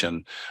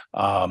nation.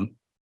 And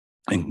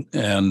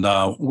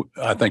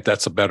I think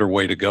that's a better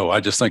way to go.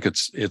 I just think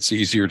it's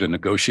easier to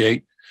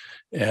negotiate,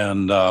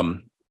 and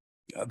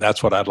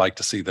that's what I'd like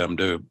to see them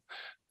do.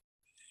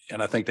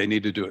 And I think they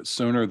need to do it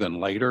sooner than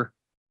later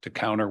to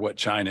counter what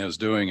China is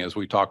doing, as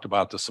we talked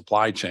about the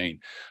supply chain.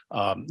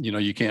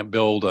 You can't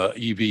build a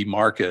EV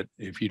market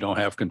if you don't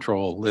have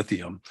control of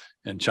lithium,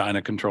 and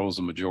China controls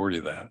the majority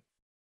of that,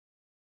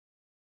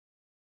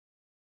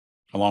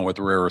 along with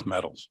the rare earth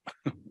metals.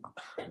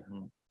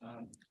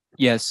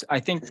 Yes, I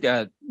think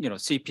that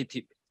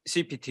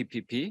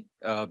CPTPP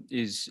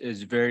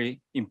is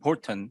very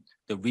important.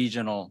 The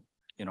regional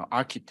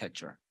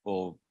architecture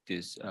of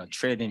this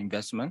trade and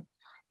investment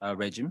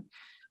regime,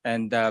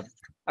 and I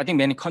think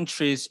many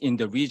countries in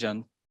the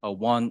region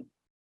want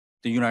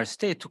the United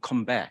States to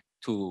come back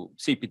to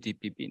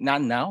CPTPP.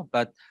 Not now,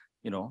 but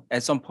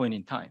at some point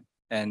in time.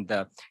 And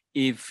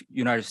if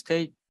United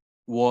States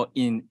were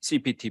in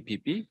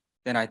CPTPP,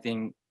 then I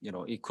think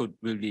it could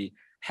really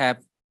have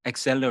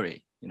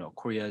accelerate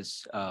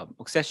Korea's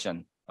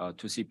accession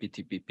to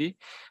CPTPP.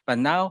 But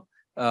now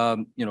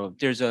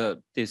there's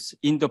this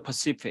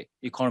Indo-Pacific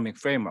economic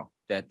framework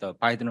that the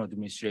Biden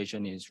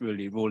administration is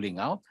really rolling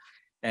out,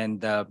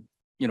 and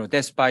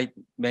despite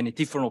many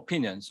different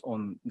opinions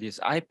on this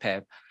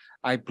IPEF,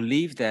 I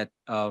believe that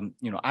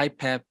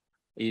IPEF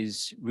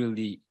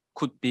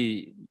could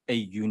be a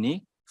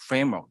unique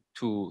framework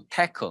to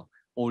tackle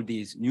all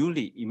these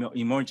newly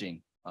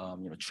emerging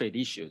trade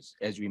issues,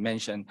 as we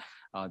mentioned,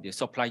 the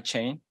supply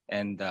chain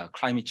and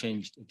climate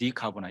change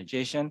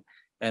decarbonization,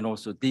 and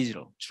also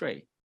digital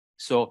trade.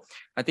 So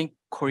I think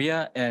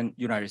Korea and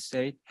United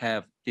States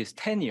have this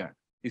 10-year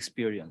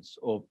experience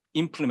of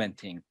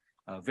implementing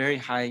a very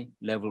high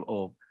level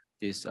of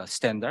this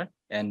standard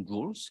and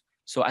rules.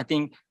 So I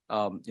think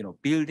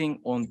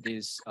building on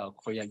this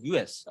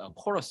Korea-US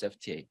porous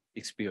FTA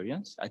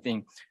experience, I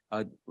think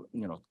our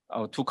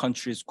two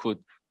countries could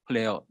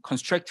play a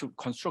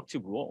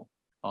constructive role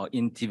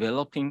in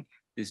developing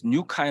this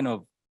new kind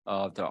of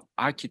the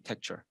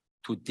architecture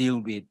to deal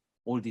with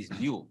all these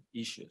new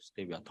issues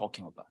that we are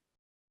talking about.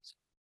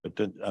 But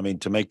then,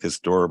 to make this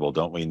durable,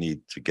 don't we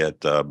need to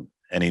get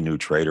any new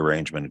trade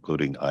arrangement,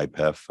 including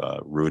IPEF,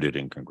 rooted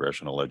in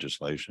congressional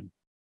legislation?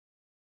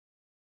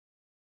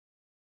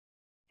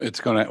 It's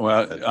going to,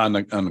 well, on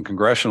the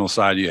congressional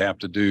side, you have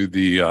to do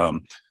the, is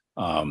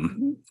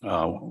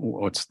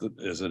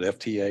it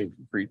FTA?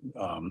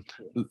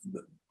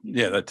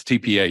 Yeah, that's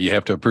TPA. You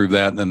have to approve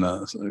that, and then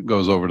it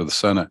goes over to the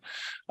Senate.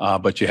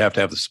 But you have to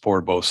have the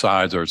support of both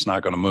sides, or it's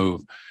not going to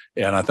move.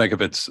 And I think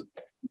if it's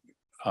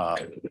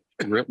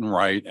written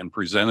right and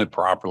presented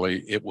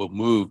properly, it will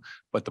move.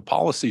 But the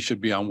policy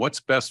should be on what's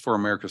best for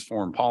America's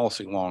foreign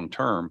policy long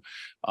term,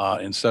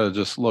 instead of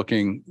just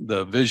looking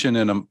the vision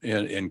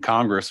in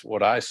Congress.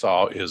 What I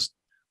saw is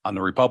On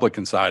the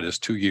Republican side is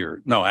 2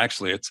 years. No,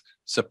 actually, it's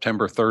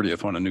September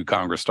 30th when a new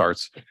Congress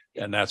starts,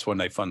 and that's when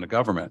they fund the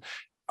government.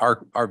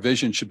 Our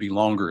vision should be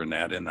longer than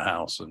that in the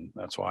House, and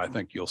that's why I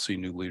think you'll see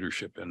new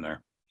leadership in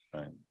there.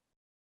 Right.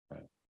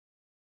 Right.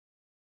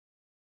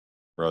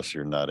 Russ,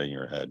 you're nodding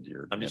your head.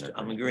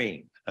 I'm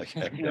agreeing.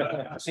 Okay.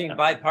 Seeing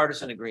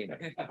bipartisan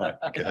agreement.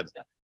 Good.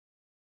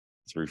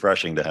 It's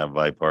refreshing to have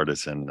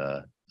bipartisan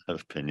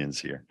opinions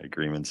here,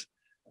 agreements.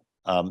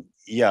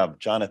 Yeah,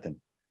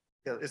 Jonathan.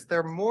 Is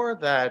there more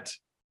that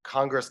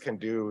Congress can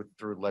do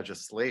through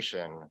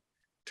legislation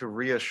to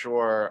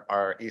reassure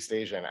our East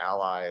Asian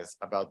allies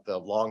about the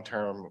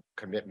long-term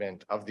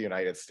commitment of the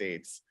United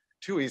States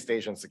to East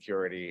Asian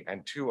security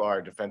and to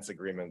our defense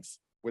agreements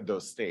with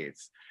those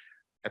states?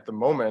 At the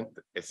moment,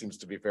 it seems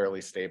to be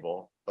fairly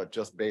stable, but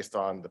just based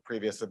on the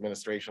previous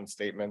administration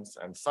statements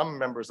and some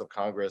members of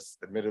Congress,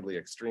 admittedly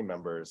extreme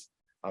members,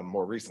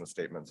 more recent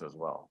statements as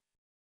well.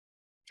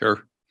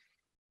 Sure.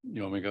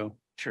 You want me to go?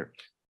 Sure.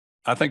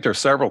 I think there's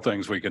several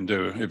things we can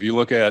do. If you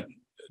look at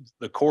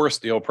the course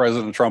deal,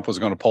 President Trump was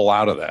going to pull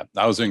out of that.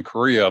 I was in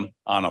Korea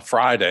on a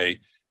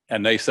Friday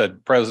and they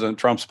said, President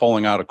Trump's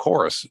pulling out of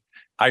course.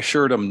 I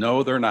assured them,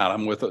 no, they're not.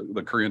 I'm with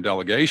the Korean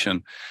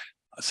delegation.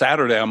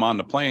 Saturday, I'm on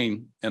the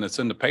plane and it's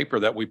in the paper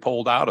that we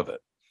pulled out of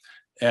it.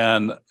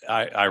 And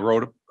I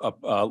wrote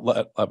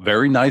a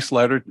very nice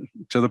letter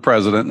to the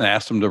president and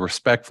asked him to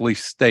respectfully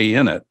stay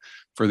in it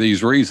for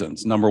these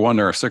reasons. Number one,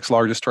 they're our sixth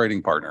largest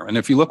trading partner. And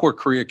if you look where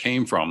Korea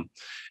came from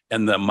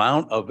and the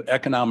amount of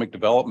economic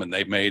development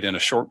they've made in a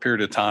short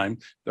period of time,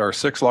 they're our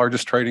sixth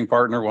largest trading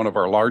partner, one of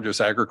our largest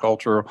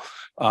agricultural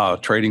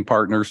trading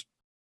partners.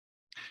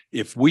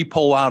 If we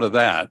pull out of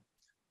that,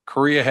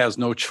 Korea has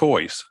no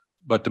choice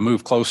but to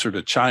move closer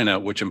to China,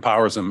 which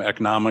empowers them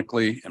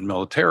economically and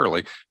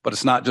militarily. But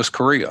it's not just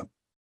Korea.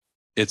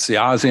 It's the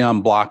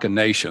ASEAN bloc of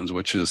nations,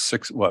 which is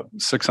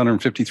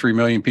 653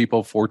 million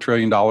people, $4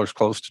 trillion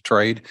close to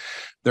trade.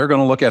 They're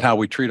going to look at how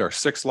we treat our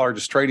sixth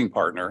largest trading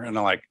partner. And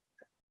they're like,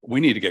 we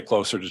need to get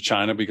closer to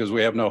China because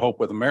we have no hope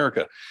with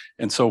America.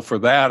 And so for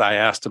that, I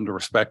asked him to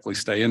respectfully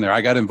stay in there. I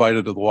got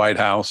invited to the White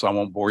House. I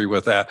won't bore you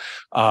with that.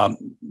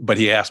 But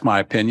he asked my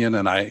opinion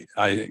and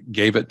I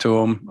gave it to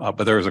him.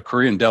 But there was a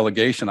Korean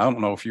delegation. I don't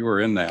know if you were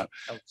in that.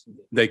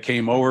 They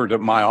came over to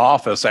my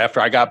office after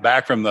I got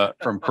back from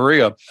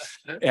Korea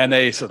and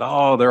they said,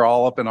 oh, they're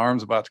all up in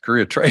arms about the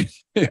Korea trade.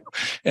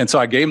 And so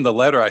I gave them the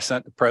letter I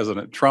sent to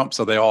President Trump.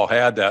 So they all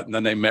had that. And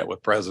then they met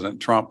with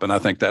President Trump. And I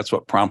think that's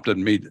what prompted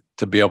me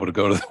to be able to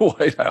go to the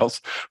White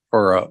House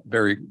for a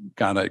very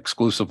kind of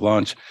exclusive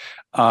lunch.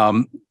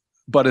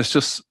 But it's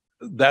just,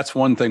 that's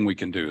one thing we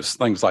can do is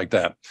things like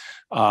that.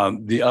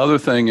 The other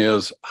thing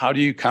is, how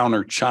do you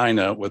counter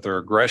China with their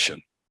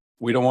aggression?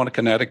 We don't want a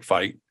kinetic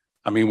fight.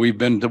 I mean, we've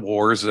been to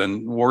wars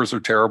and wars are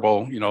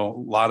terrible, a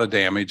lot of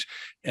damage.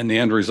 And the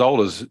end result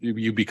is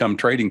you become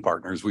trading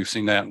partners. We've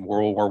seen that in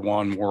World War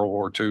I, World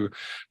War II,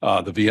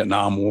 the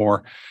Vietnam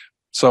War.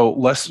 So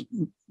let's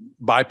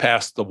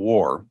bypass the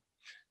war.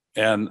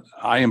 And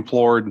I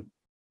implored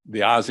the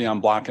ASEAN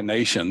bloc of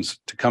nations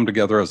to come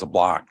together as a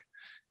bloc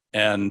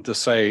and to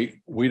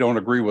say, we don't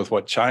agree with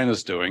what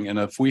China's doing. And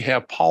if we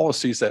have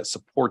policies that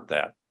support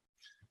that,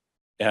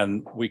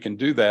 and we can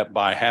do that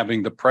by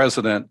having the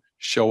president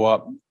show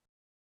up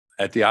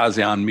at the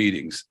ASEAN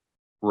meetings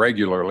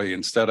regularly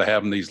instead of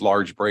having these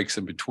large breaks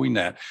in between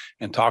that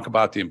and talk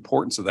about the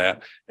importance of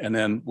that. And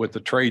then with the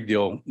trade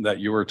deal that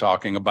you were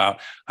talking about,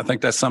 I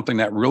think that's something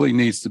that really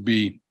needs to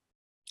be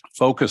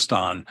focused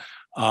on.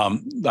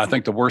 I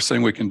think the worst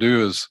thing we can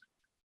do is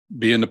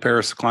be in the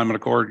Paris Climate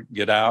Accord,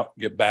 get out,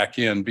 get back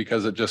in,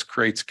 because it just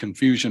creates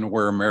confusion of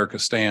where America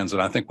stands.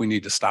 And I think we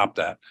need to stop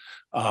that.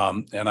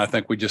 And I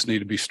think we just need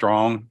to be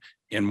strong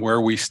in where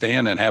we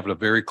stand and have a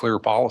very clear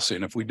policy.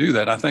 And if we do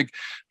that, I think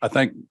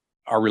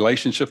our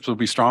relationships will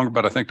be stronger,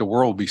 but I think the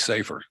world will be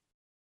safer.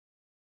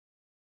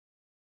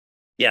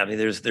 Yeah, I mean,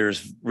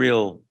 there's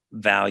real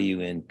value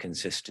in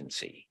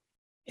consistency.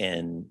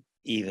 And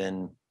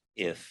even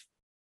if,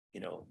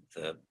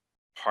 the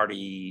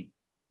party,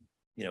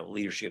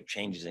 leadership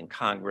changes in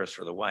Congress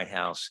or the White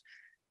House,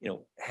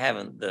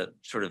 having the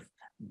sort of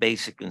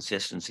basic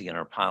consistency in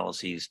our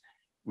policies,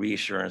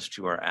 reassurance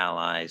to our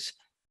allies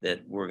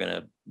that we're going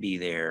to be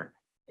there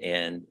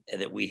and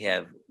that we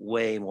have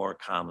way more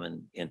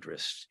common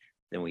interests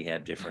than we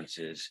have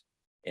differences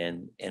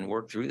and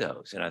work through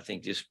those. And I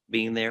think just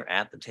being there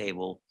at the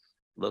table,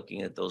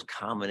 looking at those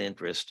common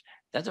interests,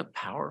 that's a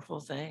powerful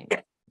thing.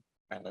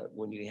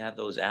 When you have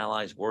those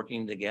allies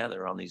working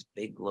together on these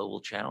big global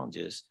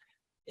challenges.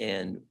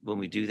 And when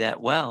we do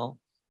that well,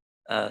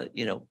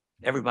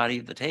 everybody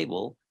at the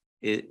table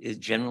is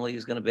generally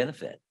going to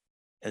benefit.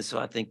 And so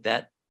I think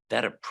that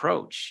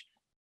approach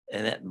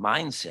and that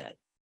mindset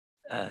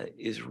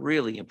is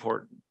really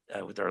important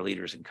with our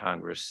leaders in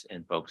Congress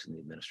and folks in the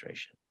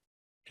administration.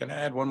 Can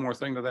I add one more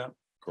thing to that?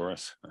 Of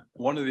course.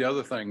 One of the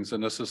other things,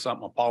 and this is a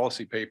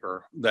policy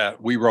paper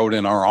that we wrote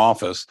in our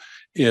office,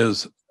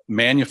 is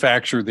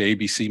manufacture the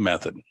ABC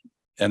method.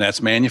 and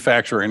that's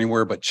manufacture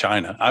anywhere but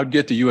China. I would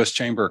get the U.S.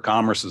 Chamber of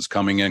Commerce is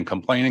coming in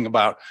complaining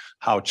about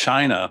how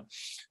China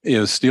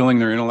is stealing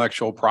their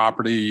intellectual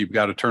property. You've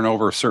got to turn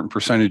over a certain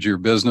percentage of your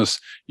business.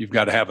 You've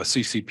got to have a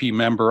CCP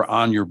member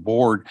on your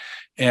board.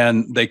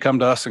 And they come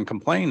to us and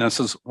complain. I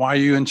says, why are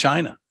you in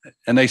China?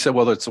 And they said,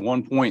 well, it's a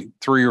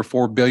 1.3 or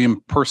 4 billion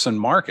person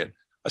market.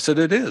 I said,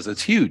 it is.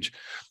 It's huge.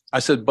 I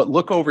said, but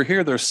look over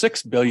here. There's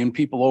 6 billion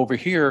people over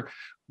here.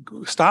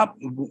 Stop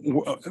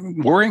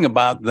worrying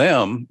about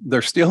them.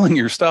 They're stealing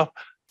your stuff.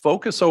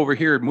 Focus over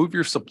here, move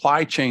your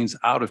supply chains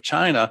out of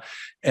China.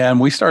 And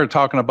we started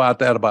talking about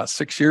that about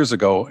 6 years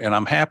ago. And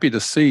I'm happy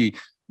to see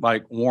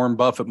like Warren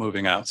Buffett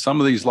moving out. Some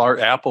of these large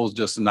Apple's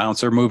just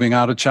announced they're moving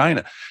out of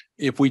China.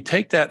 If we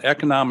take that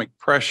economic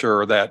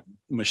pressure or that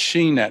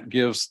machine that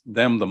gives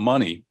them the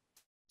money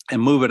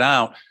and move it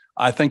out,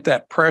 I think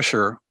that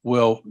pressure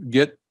will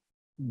get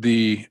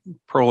the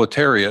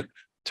proletariat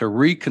to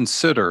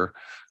reconsider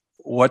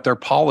what their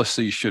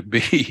policy should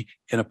be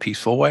in a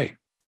peaceful way.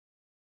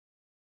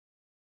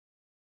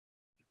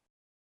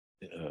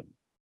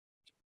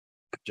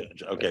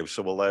 Okay,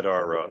 so we'll let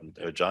our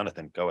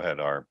Jonathan go ahead,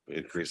 our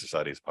Korea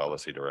Society's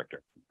policy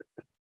director.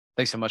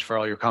 Thanks so much for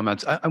all your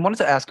comments. I wanted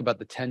to ask about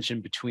the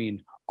tension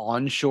between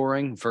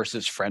onshoring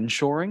versus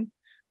friendshoring,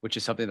 which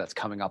is something that's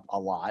coming up a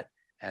lot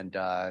and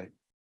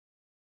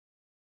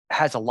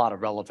has a lot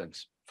of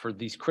relevance for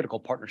these critical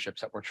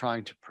partnerships that we're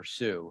trying to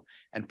pursue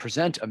and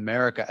present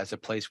America as a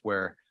place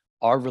where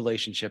our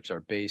relationships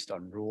are based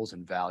on rules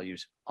and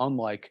values,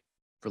 unlike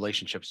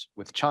relationships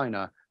with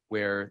China,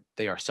 where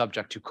they are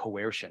subject to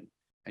coercion.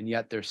 And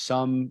yet there's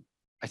some,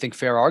 I think,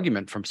 fair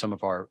argument from some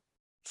of our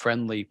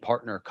friendly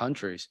partner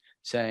countries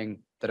saying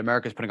that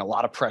America is putting a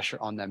lot of pressure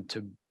on them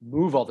to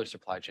move all their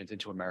supply chains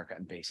into America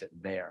and base it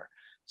there.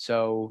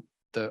 So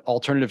the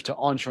alternative to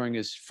onshoring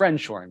is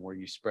friendshoring, where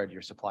you spread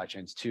your supply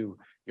chains to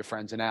your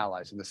friends and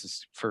allies. And this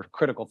is for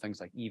critical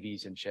things like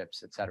EVs and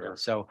chips, et cetera.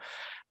 So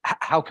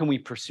how can we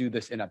pursue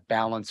this in a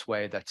balanced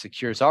way that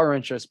secures our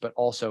interests, but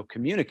also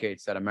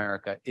communicates that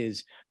America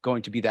is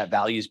going to be that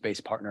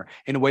values-based partner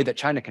in a way that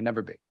China can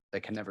never be?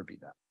 They can never be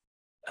that.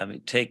 I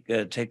mean, take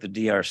the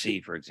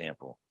DRC, for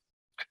example.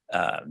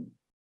 One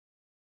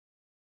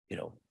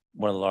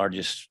of the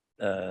largest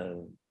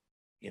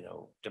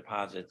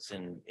deposits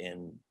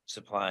in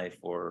supply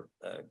for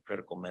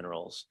critical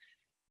minerals,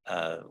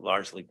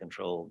 largely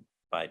controlled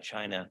by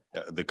China.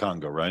 The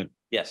Congo, right?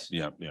 Yes.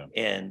 Yeah.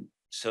 And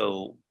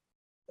so,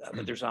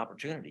 but there's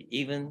opportunity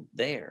even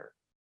there,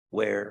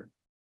 where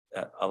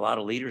a lot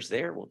of leaders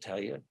there will tell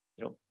you,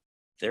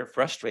 they're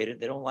frustrated.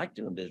 They don't like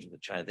doing business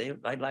with China.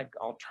 They'd like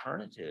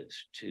alternatives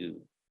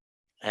to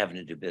having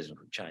to do business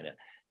with China.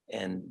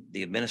 And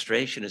the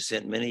administration has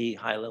sent many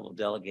high-level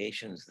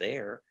delegations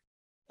there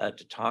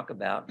to talk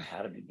about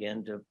how to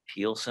begin to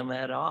peel some of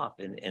that off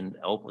and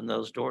open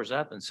those doors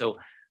up. And so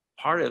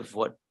part of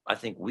what I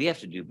think we have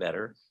to do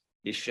better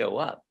is show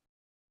up.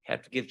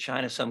 Have to give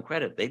China some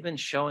credit. They've been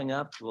showing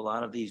up to a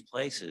lot of these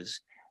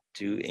places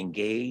to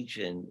engage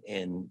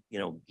and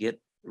get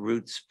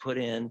routes put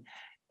in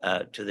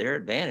to their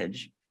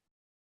advantage.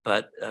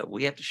 But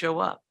we have to show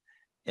up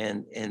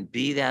and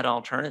be that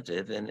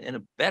alternative and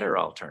a better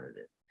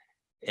alternative.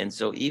 And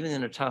so even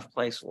in a tough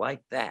place like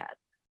that,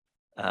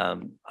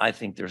 I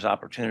think there's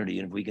opportunity,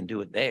 and if we can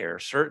do it there,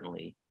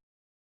 certainly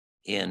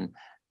in,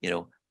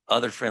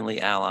 other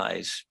friendly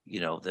allies,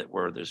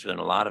 where there's been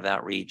a lot of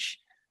outreach,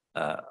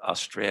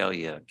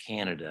 Australia,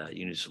 Canada,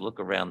 just look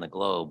around the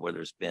globe where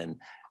there's been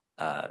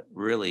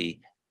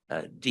really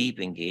deep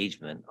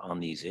engagement on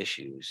these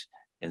issues.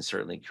 And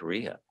certainly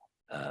Korea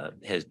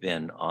has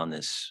been on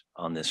this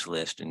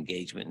list,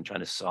 engagement in trying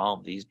to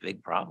solve these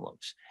big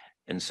problems.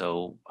 And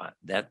so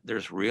that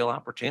there's real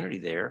opportunity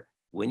there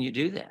when you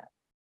do that.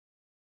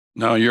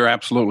 No, you're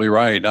absolutely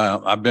right.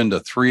 I've been to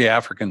 3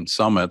 African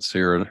summits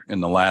here in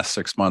the last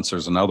 6 months.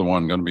 There's another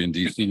one going to be in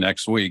DC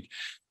next week.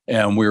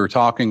 And we were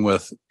talking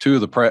with 2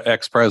 of the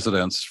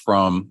ex-presidents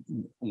one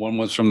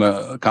was from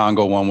the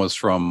Congo, one was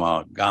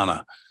from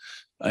Ghana.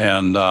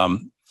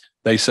 And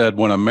they said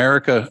when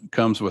America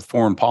comes with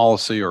foreign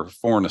policy or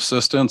foreign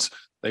assistance,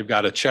 they've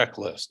got a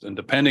checklist. And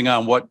depending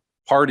on what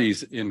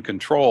party's in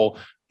control,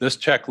 this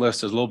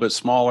checklist is a little bit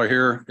smaller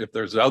here. If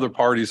there's other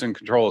parties in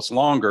control, it's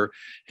longer.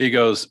 He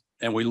goes,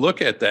 and we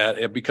look at that,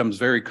 it becomes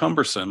very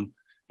cumbersome.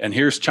 And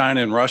here's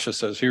China and Russia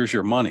says, here's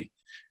your money.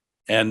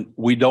 And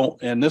we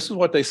don't, and this is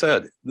what they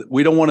said,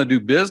 we don't want to do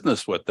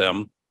business with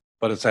them,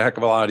 but it's a heck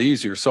of a lot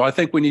easier. So I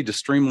think we need to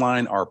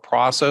streamline our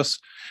process.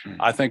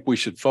 I think we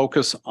should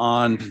focus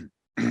on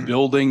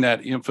building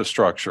that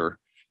infrastructure.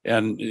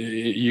 And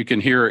you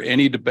can hear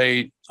any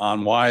debate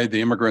on why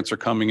the immigrants are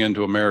coming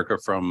into America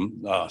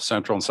from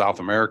Central and South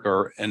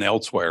America and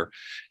elsewhere.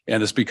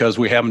 And it's because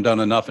we haven't done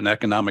enough in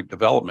economic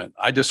development.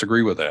 I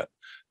disagree with that.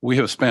 We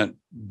have spent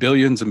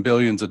billions and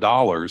billions of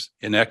dollars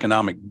in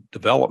economic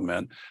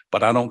development,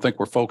 but I don't think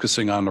we're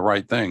focusing on the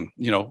right thing.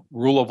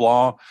 Rule of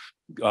law,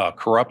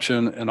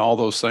 corruption, and all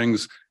those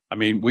things. I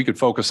mean, we could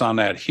focus on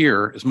that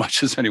here as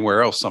much as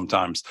anywhere else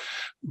sometimes.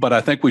 But I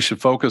think we should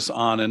focus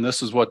on, and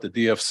this is what the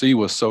DFC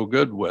was so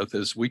good with,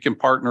 is we can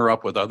partner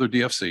up with other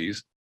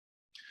DFCs.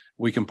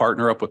 We can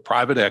partner up with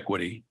private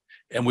equity,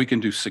 and we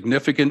can do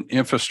significant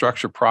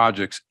infrastructure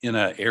projects in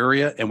an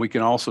area, and we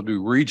can also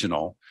do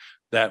regional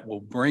that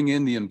will bring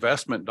in the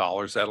investment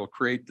dollars that'll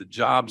create the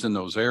jobs in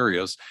those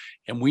areas.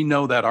 And we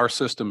know that our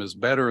system is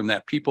better and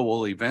that people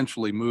will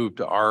eventually move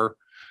to our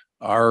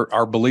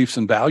beliefs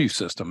and value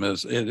system.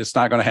 It's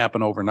not going to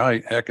happen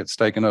overnight. Heck, it's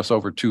taken us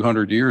over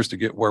 200 years to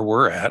get where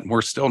we're at, and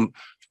we're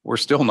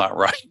still not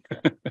right.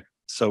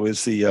 So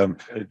is the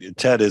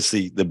Ted, is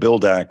the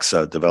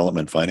BuildAx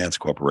Development Finance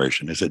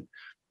Corporation, is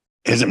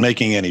it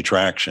making any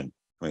traction?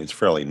 I mean, it's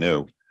fairly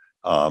new.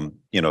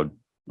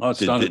 Well,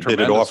 Did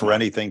it offer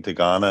anything to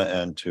Ghana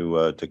and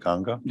to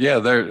Congo? Yeah,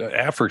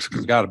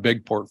 Africa's got a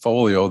big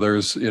portfolio.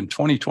 In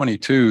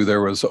 2022,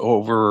 there was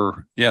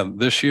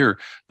this year,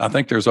 I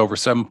think there's over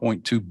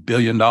 $7.2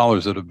 billion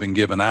that have been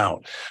given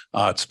out.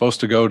 It's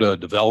supposed to go to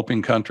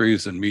developing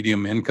countries and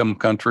medium income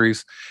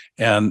countries.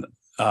 And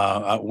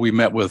we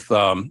met with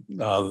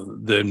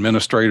the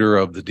administrator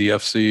of the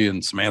DFC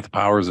and Samantha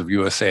Powers of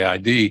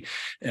USAID,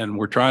 and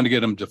we're trying to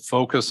get them to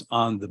focus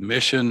on the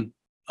mission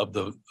of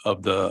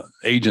the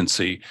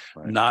agency,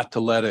 Right. not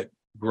to let it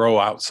grow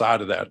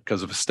outside of that.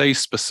 Because if it stays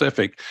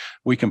specific,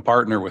 we can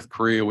partner with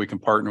Korea, we can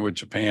partner with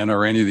Japan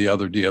or any of the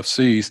other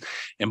DFCs.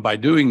 And by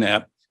doing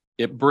that,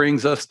 it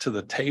brings us to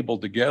the table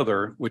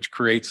together, which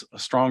creates a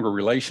stronger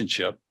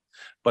relationship,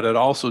 but it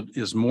also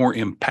is more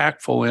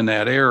impactful in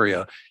that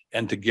area.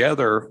 And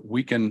together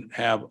we can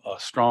have a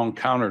strong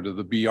counter to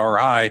the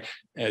BRI,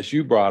 as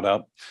you brought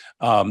up.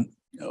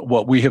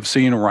 What we have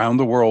seen around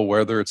the world,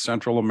 whether it's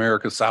Central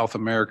America, South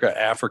America,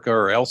 Africa,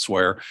 or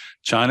elsewhere,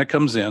 China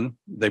comes in,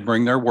 they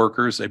bring their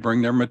workers, they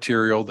bring their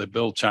material, they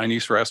build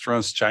Chinese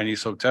restaurants,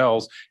 Chinese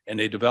hotels, and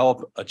they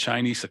develop a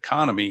Chinese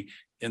economy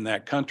in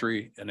that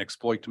country and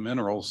exploit the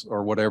minerals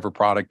or whatever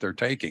product they're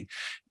taking.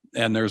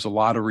 And there's a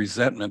lot of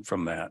resentment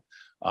from that.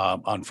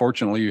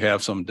 Unfortunately, you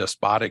have some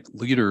despotic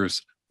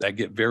leaders that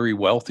get very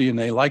wealthy and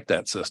they like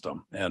that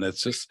system. And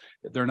it's just,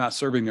 they're not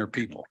serving their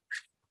people.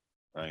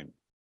 Right.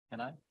 Can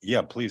I?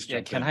 Yeah, please.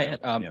 Yeah, jump can in I there.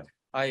 add? Yeah.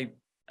 I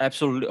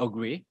absolutely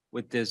agree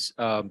with this,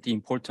 the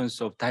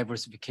importance of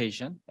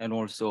diversification and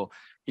also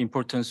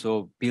importance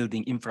of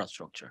building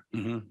infrastructure.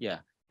 Mhm.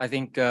 Yeah, I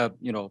think,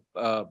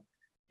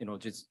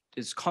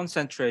 just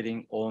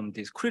concentrating on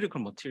these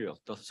critical materials,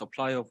 the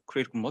supply of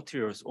critical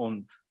materials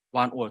on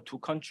one or two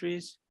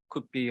countries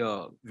could be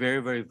a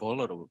very, very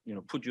vulnerable,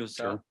 put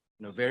yourself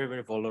in a very,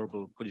 very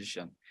vulnerable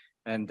position.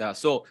 And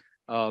so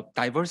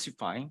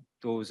diversifying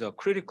those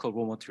critical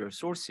raw material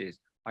sources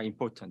are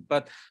important.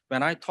 But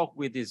when I talk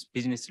with these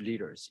business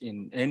leaders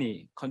in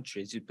any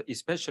countries,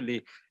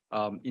 especially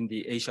in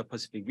the Asia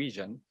Pacific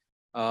region,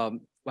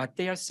 what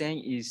they are saying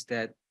is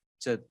that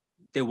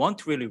they want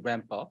to really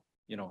ramp up,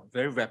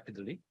 very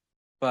rapidly,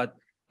 but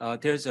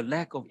there's a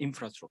lack of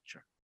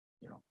infrastructure.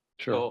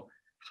 Sure. So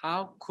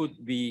how could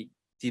we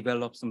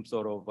develop some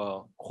sort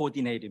of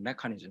coordinated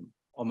mechanism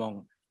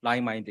among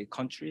like-minded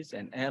countries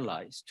and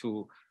allies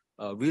to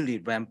really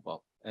ramp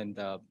up and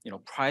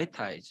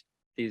prioritize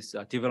this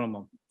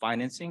development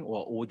financing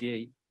or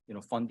ODA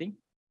funding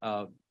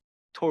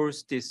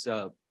towards this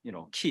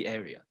key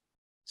area.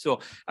 So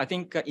I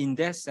think in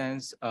that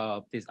sense,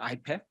 this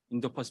IPEF,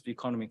 Indo-Pacific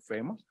Economic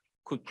Framework,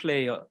 could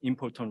play an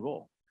important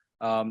role.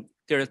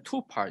 There are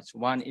two parts.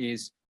 One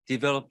is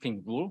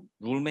developing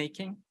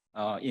rulemaking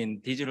in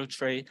digital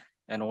trade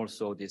and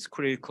also this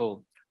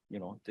critical,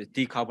 the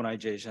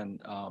decarbonization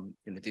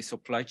in the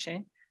supply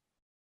chain.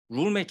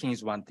 Rulemaking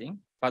is one thing,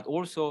 but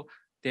also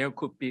there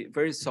could be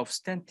very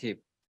substantive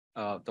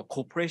the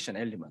cooperation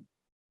element.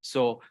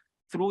 So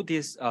through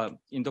this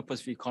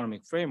Indo-Pacific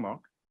Economic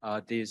Framework,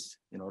 this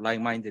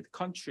like-minded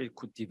country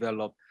could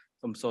develop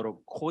some sort of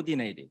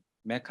coordinated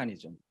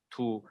mechanism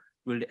to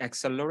really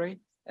accelerate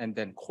and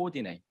then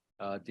coordinate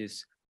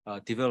this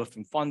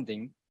development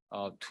funding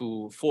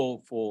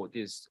for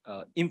this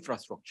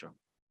infrastructure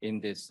in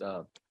this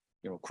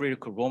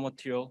critical raw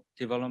material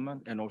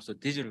development and also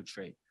digital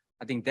trade.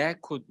 I think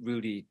that could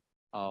really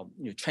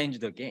change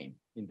the game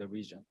in the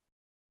region.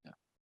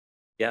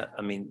 Yeah,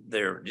 I mean,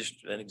 they're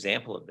just an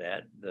example of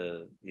that.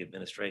 The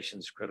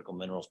administration's critical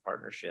minerals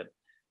partnership,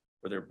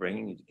 where they're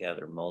bringing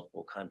together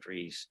multiple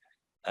countries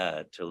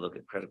to look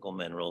at critical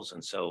minerals.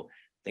 And so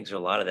I think there's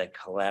a lot of that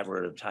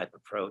collaborative type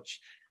approach,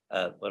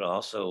 but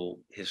also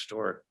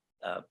historic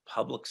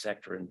public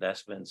sector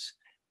investments,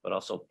 but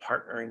also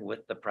partnering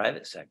with the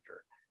private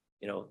sector,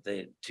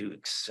 to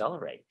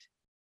accelerate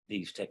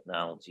these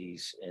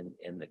technologies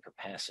and the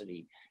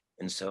capacity.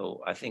 And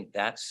so I think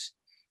that's,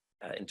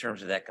 in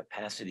terms of that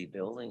capacity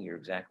building, you're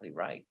exactly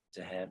right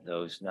to have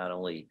those, not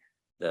only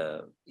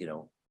the,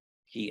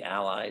 key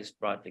allies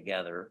brought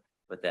together,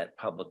 but that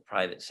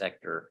public-private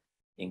sector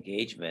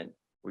engagement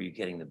where you're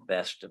getting the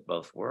best of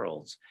both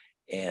worlds.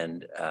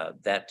 And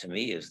that to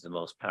me is the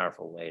most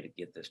powerful way to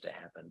get this to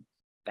happen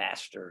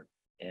faster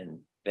and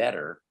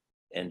better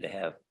and to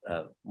have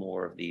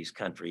more of these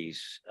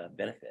countries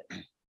benefit.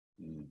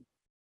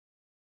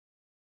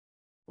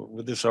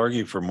 Would this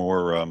argue for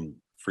more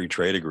free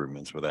trade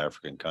agreements with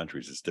African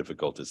countries, as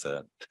difficult as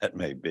that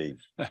may be?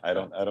 I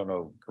don't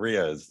know.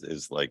 Korea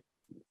is like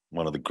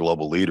one of the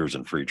global leaders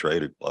in free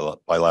trade,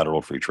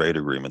 bilateral free trade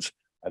agreements.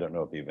 I don't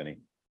know if you have any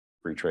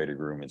free trade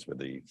agreements with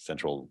the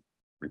Central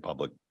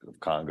Republic of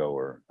Congo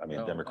or, I mean,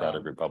 No,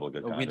 Democratic Republic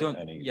of Congo. we don't,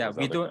 any of yeah, those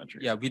we other don't,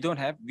 countries. yeah, we don't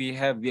have,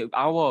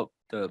 our,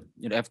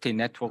 FTA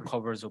network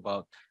covers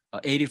about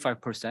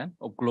 85%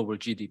 of global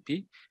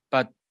GDP,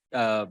 but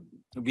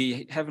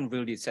we haven't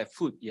really set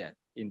foot yet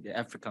in the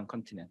African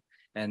continent.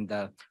 And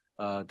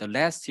the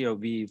last year,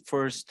 we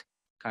first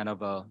kind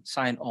of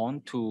signed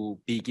on to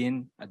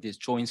begin this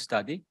joint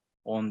study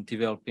on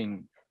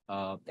developing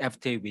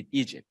FTA with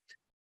Egypt.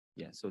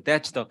 Yeah, so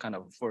that's the kind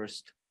of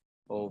first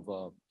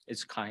of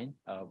its kind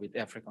with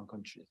African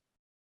countries.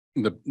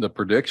 The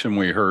prediction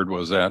we heard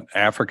was that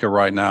Africa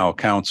right now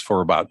accounts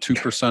for about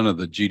 2% of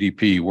the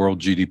GDP, world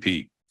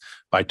GDP.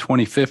 By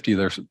 2050,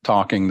 they're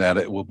talking that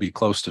it will be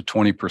close to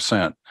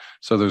 20%.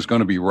 So there's going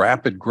to be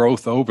rapid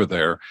growth over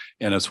there.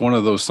 And it's one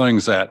of those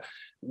things that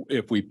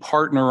if we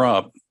partner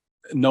up,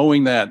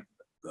 knowing that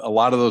a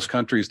lot of those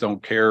countries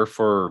don't care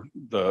for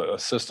the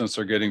assistance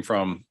they're getting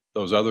from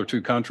those other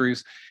two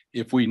countries,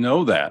 if we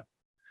know that,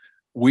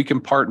 we can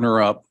partner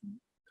up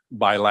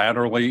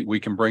bilaterally. We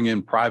can bring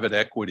in private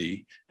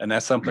equity, and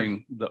that's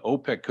something the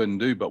OPEC couldn't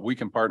do, but we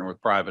can partner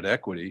with private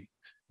equity.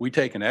 We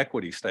take an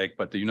equity stake,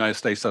 but the United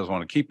States doesn't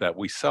want to keep that.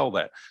 We sell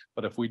that.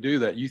 But if we do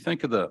that, you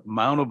think of the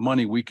amount of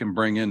money we can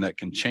bring in that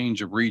can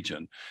change a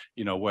region,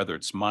 whether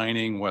it's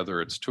mining,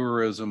 whether it's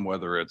tourism,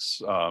 whether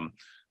it's,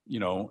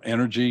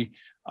 energy,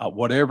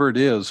 whatever it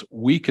is,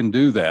 we can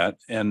do that.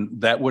 And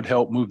that would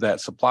help move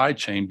that supply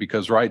chain,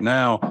 because right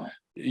now,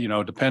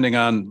 depending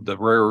on the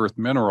rare earth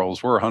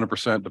minerals, we're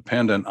 100%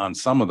 dependent on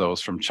some of those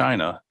from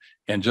China.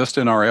 And just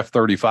in our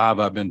F-35,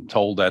 I've been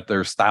told that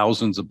there's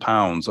thousands of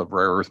pounds of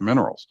rare earth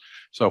minerals.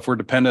 So if we're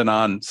dependent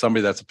on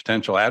somebody that's a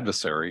potential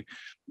adversary,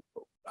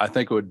 I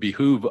think it would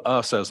behoove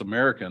us as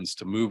Americans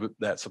to move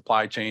that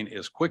supply chain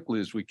as quickly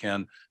as we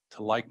can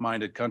to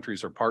like-minded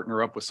countries, or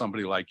partner up with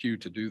somebody like you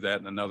to do that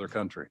in another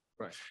country.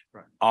 Right.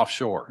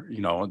 Offshore,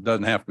 it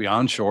doesn't have to be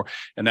onshore.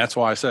 And that's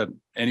why I said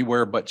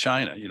anywhere but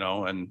China,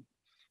 and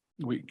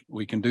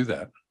we can do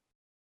that.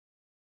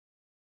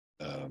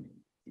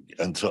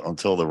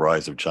 Until the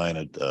rise of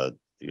China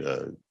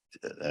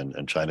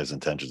and China's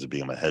intentions of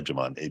become a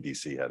hegemon,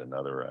 ABC had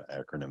another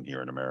acronym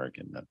here in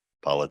American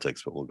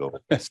politics, but we'll go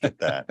skip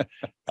that.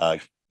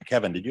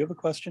 Kevin, did you have a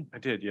question? I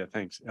did. Yeah,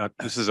 thanks.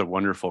 This is a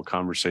wonderful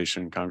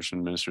conversation.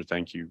 Congressman, Minister,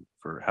 thank you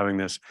for having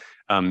this.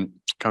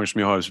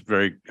 Congressman Yoho, I was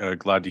very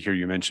glad to hear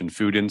you mention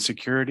food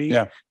insecurity.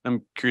 Yeah.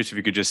 I'm curious if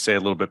you could just say a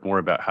little bit more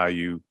about how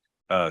you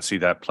see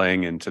that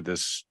playing into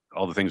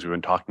all the things we've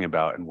been talking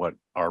about, and what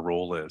our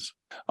role is.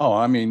 Oh,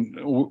 I mean,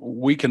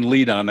 we can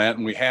lead on that,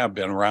 and we have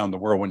been around the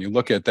world. When you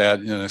look at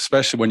that,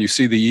 especially when you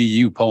see the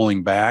EU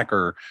pulling back,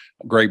 or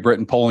Great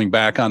Britain pulling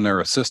back on their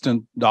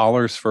assistance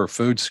dollars for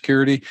food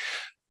security.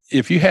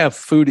 If you have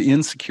food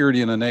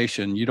insecurity in a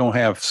nation, you don't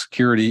have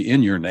security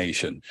in your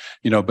nation,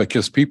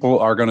 because people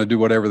are going to do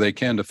whatever they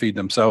can to feed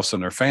themselves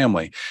and their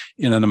family.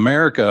 In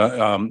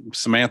America,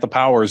 Samantha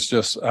Powers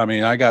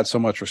I got so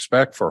much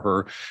respect for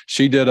her.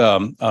 She did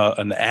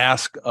an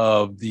ask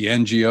of the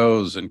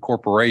NGOs and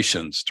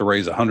corporations to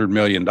raise $100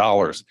 million,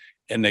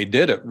 and they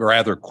did it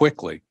rather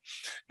quickly.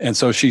 And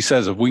so she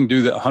says, if we can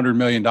do that $100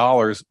 million,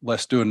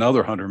 let's do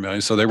another $100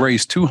 million. So they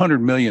raised $200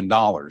 million.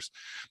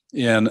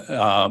 And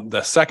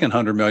the second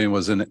 $100 million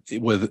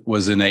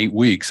was in 8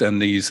 weeks.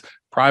 And these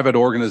private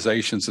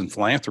organizations and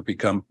philanthropy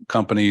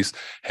companies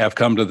have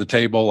come to the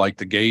table, like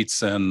the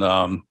Gates and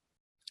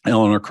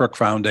Eleanor Crook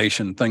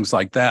Foundation, things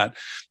like that.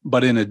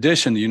 But in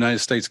addition, the United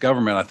States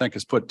government, I think,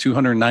 has put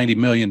 $290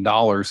 million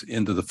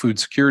into the Food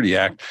Security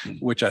Act,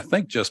 which I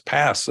think just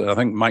passed. I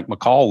think Mike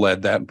McCall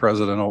led that, and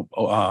President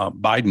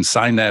Biden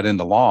signed that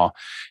into law.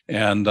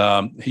 And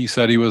he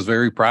said he was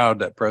very proud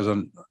that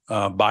President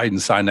Biden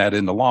signed that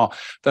into law.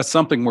 That's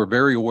something we're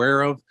very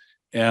aware of.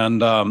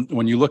 And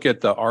when you look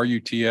at the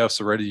RUTFs,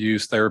 the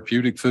ready-to-use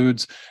therapeutic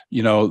foods,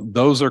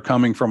 those are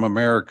coming from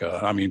America.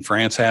 I mean,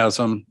 France has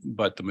them,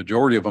 but the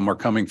majority of them are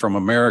coming from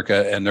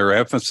America. And their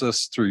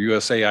emphasis through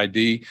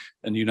USAID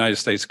and the United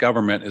States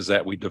government is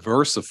that we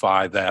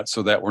diversify that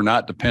so that we're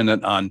not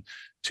dependent on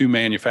two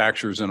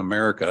manufacturers in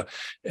America.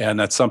 And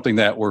that's something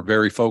that we're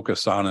very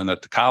focused on. And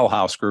at the Kyle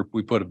House Group,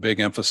 we put a big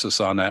emphasis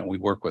on that, and we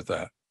work with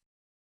that.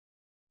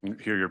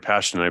 Hear your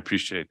passion. I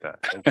appreciate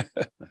that.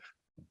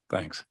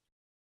 Thanks.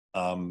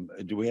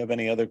 Do we have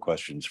any other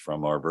questions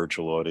from our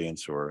virtual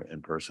audience or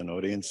in-person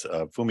audience?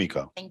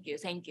 Fumiko. Thank you.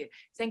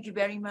 Thank you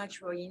very much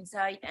for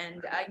insight.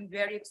 And I'm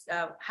very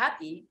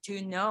happy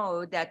to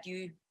know that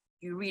you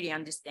really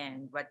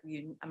understand what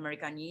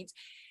America needs.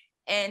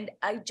 And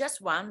I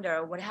just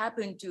wonder what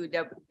happened to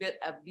the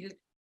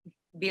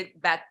Build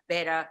Back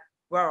Better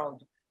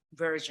world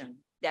version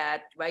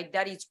that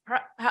is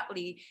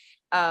partly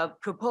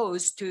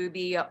proposed to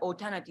be an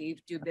alternative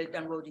to Belt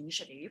and Road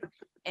Initiative.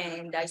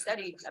 And I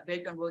studied a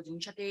Belt and Road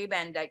Initiative,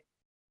 and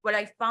what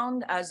I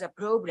found as a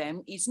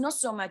problem is not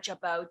so much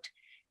about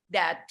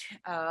that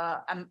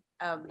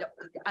the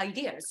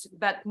ideas,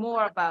 but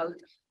more about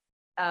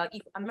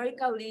if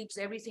America leaves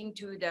everything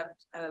to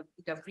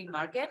the free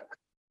market,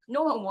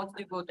 no one wants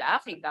to go to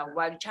Africa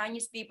while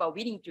Chinese people are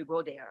willing to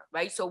go there,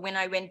 right? So when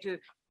I went to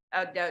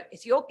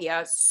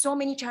Ethiopia, so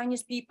many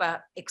Chinese people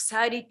are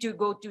excited to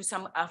go to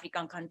some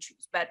African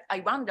countries, but I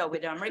wonder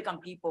whether American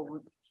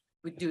people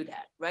would do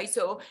that, right?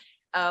 So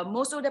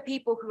most of the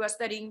people who are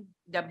studying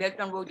the Belt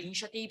and Road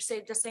Initiative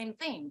say the same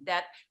thing,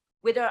 that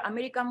whether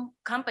American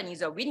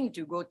companies are willing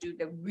to go to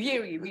the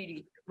really,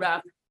 really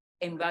rough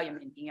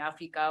environment in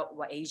Africa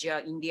or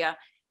Asia, India.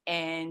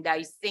 And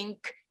I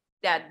think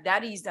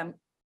that is a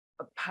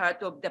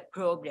part of the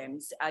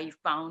problems I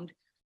found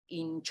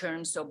in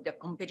terms of the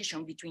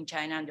competition between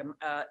China and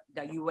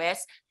the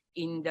US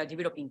in the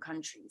developing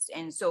countries.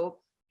 And so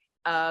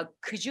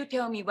could you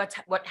tell me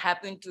what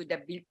happened to the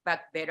Build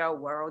Back Better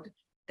world,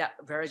 that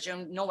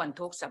version? No one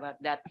talks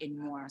about that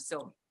anymore.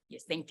 So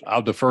yes, thank you.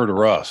 I'll defer to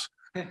Russ.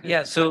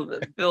 Yeah, so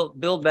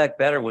Build Back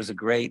Better was a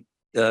great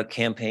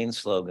campaign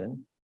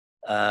slogan.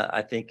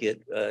 I think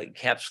it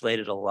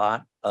encapsulated a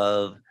lot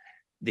of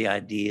the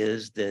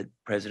ideas that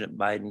President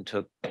Biden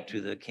took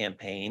to the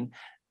campaign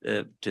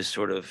to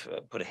sort of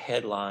put a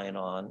headline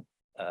on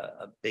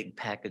a big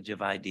package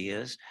of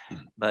ideas.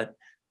 But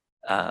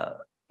a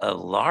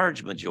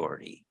large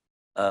majority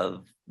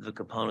of the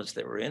components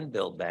that were in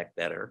Build Back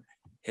Better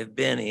have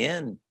been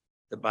in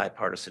the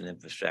bipartisan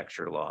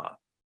infrastructure law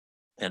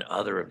and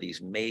other of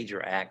these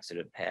major acts that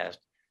have passed.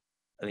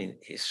 I mean,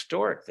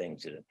 historic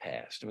things that have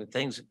passed. I mean,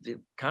 things that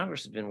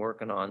Congress has been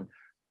working on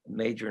a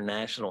major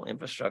national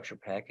infrastructure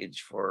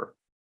package for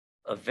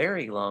a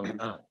very long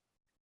time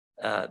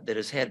that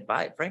has had,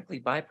 frankly,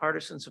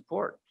 bipartisan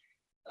support.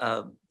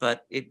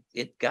 But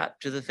it got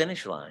to the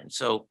finish line.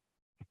 So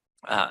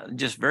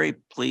just very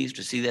pleased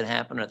to see that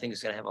happen. I think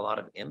it's going to have a lot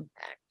of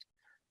impact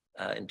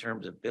in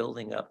terms of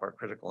building up our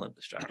critical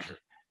infrastructure.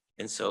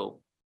 And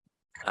so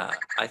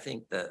I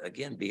think that,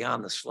 again,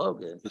 beyond the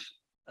slogan,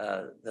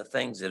 the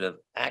things that have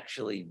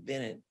actually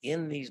been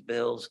in these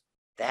bills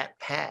that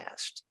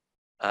passed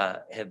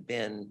have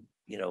been,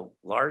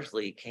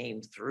 largely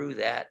came through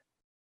that,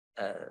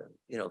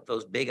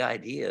 those big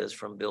ideas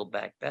from Build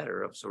Back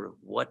Better of sort of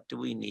what do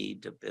we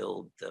need to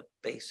build the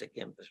basic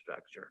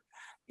infrastructure,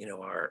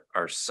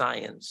 our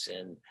science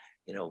and,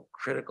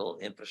 critical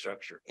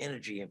infrastructure,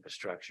 energy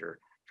infrastructure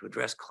to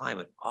address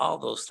climate. All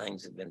those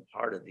things have been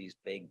part of these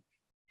big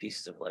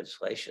pieces of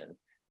legislation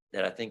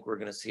that I think we're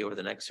going to see over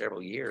the next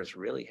several years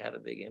really have a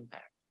big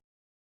impact.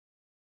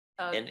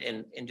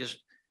 And just,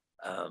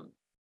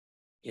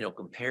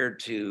 compared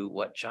to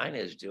what China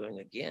is doing,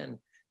 again,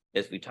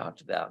 as we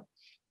talked about,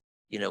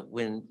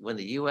 when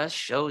the US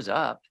shows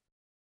up,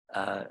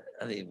 I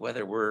mean,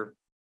 whether we're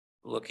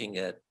looking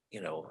at,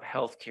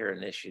 healthcare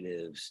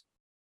initiatives,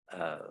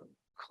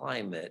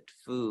 climate,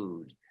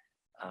 food,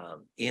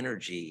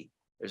 energy,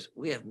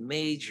 we have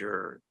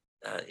major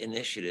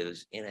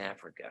initiatives in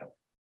Africa.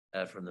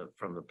 From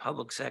the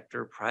public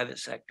sector, private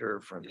sector,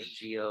 from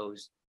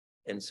NGOs.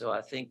 And so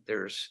I think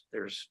there's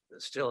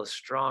still a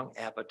strong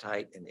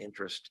appetite and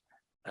interest,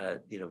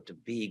 to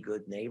be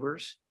good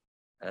neighbors,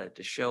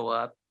 to show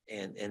up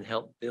and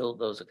help build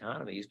those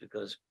economies,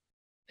 because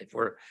if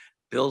we're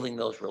building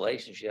those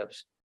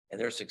relationships and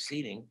they're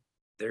succeeding,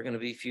 they're going to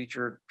be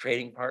future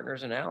trading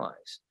partners and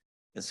allies.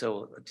 And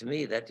so to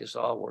me, that just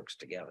all works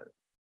together.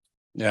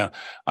 Yeah,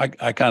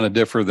 I kind of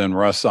differ than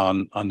Russ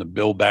on the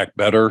Build Back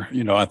Better.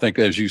 I think,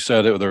 as you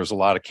said, there's a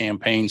lot of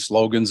campaign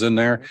slogans in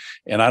there,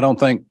 and I don't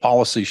think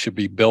policy should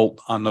be built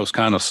on those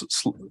kind of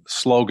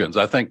slogans.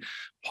 I think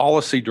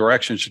policy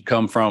direction should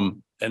come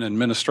from an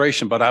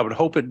administration, but I would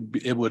hope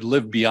it would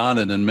live beyond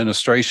an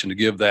administration to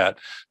give that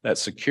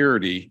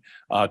security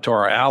to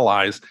our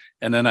allies.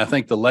 And then I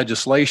think the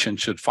legislation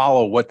should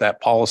follow what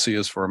that policy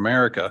is for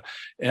America,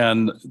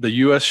 and the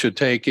U.S. should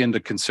take into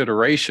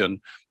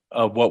consideration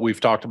of what we've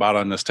talked about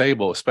on this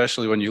table,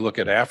 especially when you look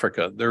at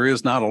Africa. There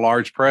is not a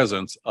large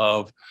presence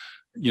of,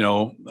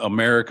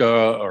 America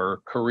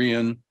or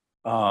Korean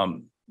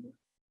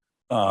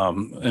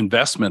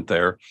investment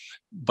there,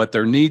 but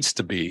there needs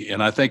to be.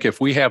 And I think if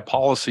we have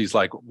policies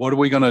like, what are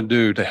we going to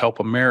do to help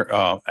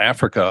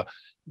Africa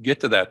get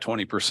to that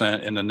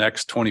 20% in the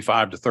next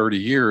 25 to 30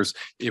 years?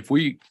 If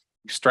we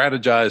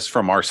strategize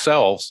from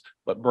ourselves,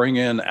 but bring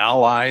in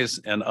allies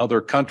and other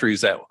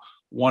countries that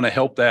want to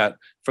help that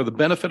for the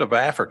benefit of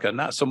Africa,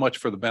 not so much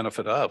for the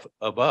benefit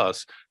of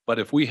us, but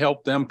if we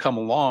help them come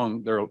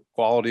along, their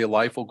quality of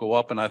life will go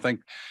up. And I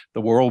think the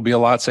world will be a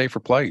lot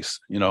safer place,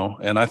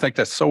 and I think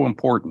that's so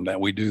important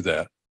that we do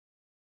that.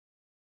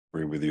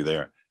 Agree with you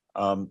there.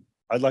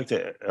 I'd like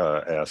to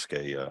ask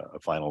a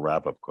final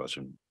wrap-up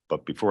question,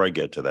 but before I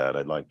get to that,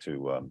 I'd like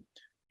to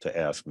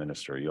ask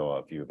Minister Yoho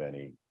if you have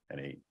any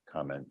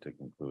comment to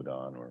conclude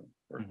on or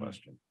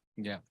question.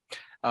 Yeah,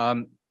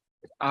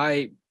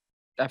 I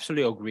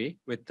absolutely agree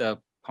with the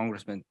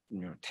Congressman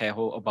Ted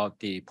Yoho about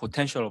the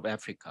potential of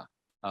Africa.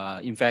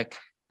 In fact,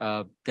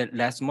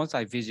 last month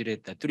I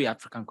visited the 3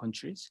 African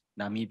countries: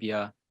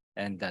 Namibia,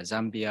 and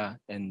Zambia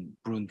and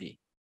Burundi.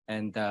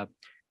 And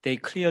they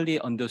clearly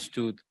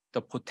understood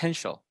the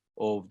potential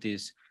of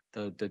this,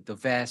 the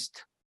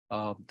vast,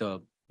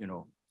 the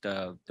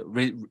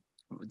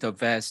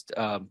vast,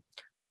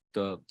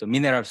 the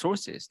mineral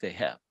sources they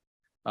have.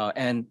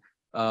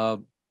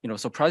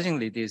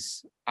 Surprisingly,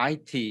 this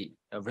IT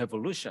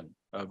revolution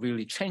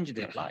really changed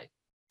their life.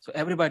 So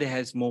everybody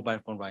has mobile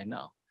phone right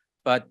now,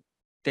 but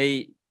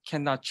they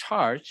cannot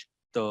charge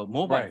the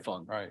mobile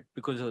phone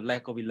because of the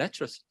lack of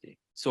electricity.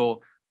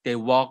 So they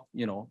walk,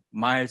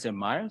 miles and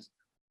miles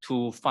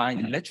to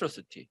find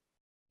electricity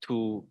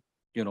to,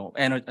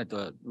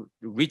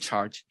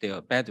 recharge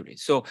their battery.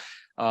 So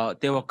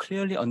they were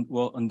clearly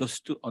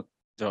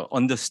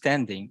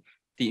understanding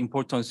the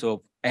importance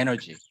of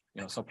energy,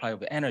 supply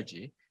of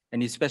energy,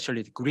 and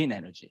especially green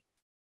energy.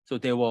 So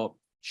they were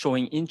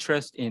showing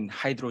interest in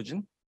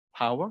hydrogen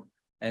power,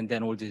 and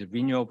then all these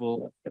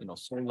renewable,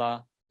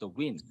 solar, the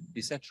wind,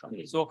 etc.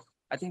 So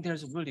I think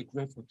there's really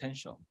great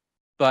potential,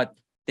 but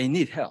they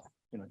need help.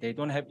 They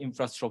don't have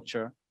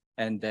infrastructure,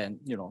 and then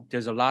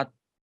there's a lot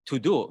to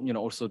do.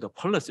 Also the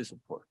policy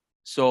support.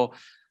 So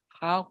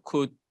how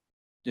could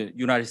the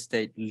United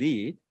States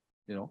lead?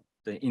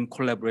 In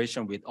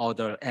collaboration with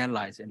other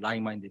allies and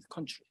like-minded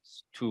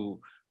countries to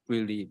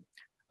really,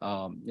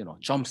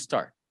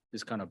 jumpstart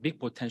this kind of big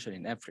potential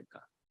in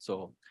Africa.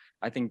 So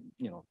I think,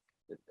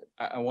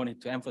 I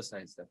wanted to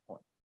emphasize that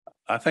point.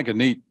 I think a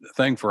neat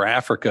thing for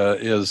Africa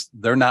is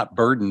they're not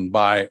burdened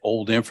by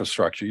old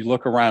infrastructure. You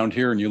look around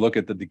here and you look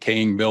at the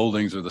decaying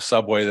buildings or the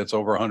subway that's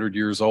over 100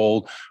 years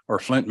old, or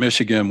Flint,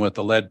 Michigan with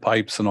the lead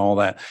pipes and all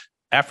that.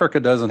 Africa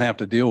doesn't have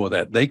to deal with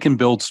that. They can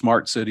build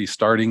smart cities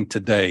starting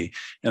today.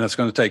 And it's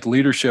going to take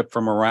leadership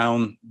from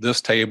around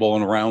this table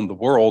and around the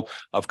world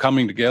of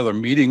coming together,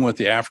 meeting with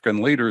the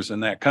African leaders in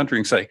that country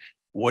and say,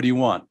 what do you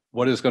want?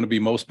 What is going to be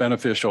most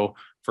beneficial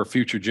for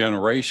future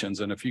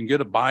generations? And if you can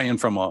get a buy-in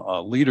from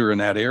a leader in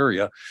that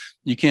area,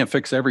 you can't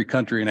fix every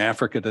country in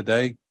Africa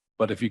today,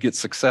 but if you get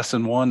success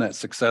in one, that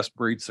success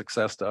breeds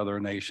success to other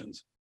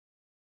nations.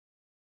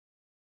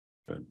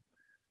 Good.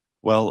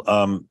 Well,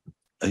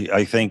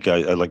 I think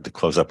I'd like to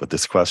close up with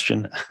this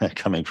question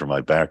coming from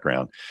my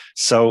background.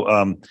 So,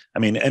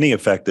 any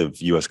effective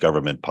U.S.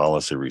 government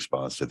policy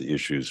response to the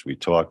issues we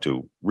talk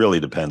to really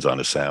depends on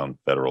a sound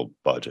federal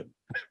budget.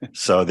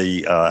 So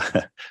we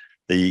have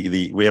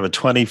a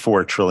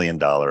 $24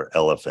 trillion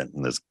elephant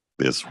in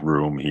this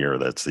room here.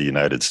 That's the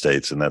United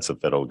States, and that's the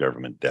federal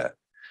government debt,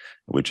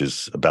 which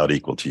is about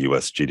equal to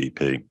U.S.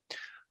 GDP.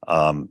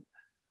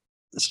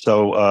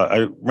 So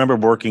I remember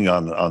working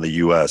on the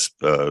U.S.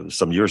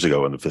 Some years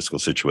ago, when the fiscal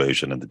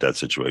situation and the debt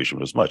situation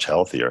was much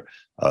healthier.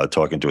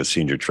 Talking to a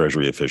senior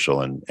Treasury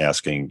official and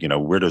asking,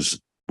 where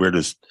does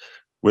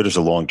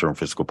the long-term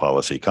fiscal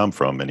policy come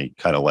from? And he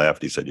kind of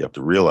laughed. He said, "You have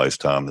to realize,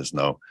 Tom, there's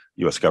no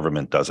U.S.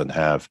 government doesn't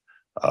have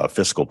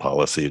fiscal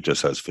policy; it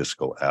just has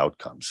fiscal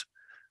outcomes."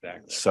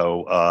 Exactly.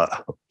 So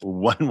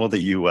when will the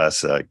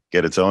U.S.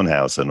 Get its own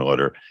house in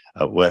order?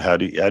 How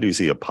do you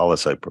see a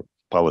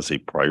policy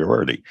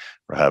priority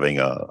for having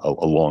a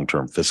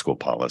long-term fiscal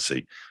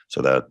policy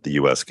so that the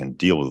U.S. can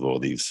deal with all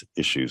these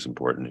issues,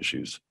 important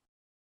issues?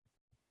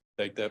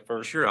 Take that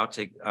first. Sure, I'll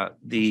take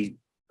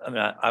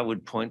I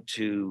would point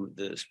to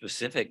the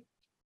specific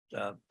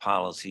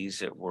policies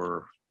that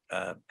were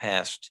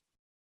passed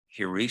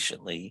here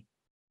recently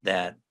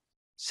that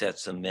set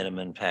some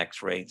minimum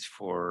tax rates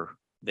for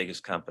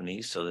biggest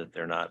companies so that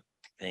they're not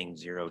paying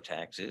zero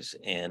taxes,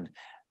 and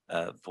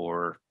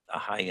for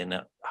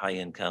high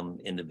income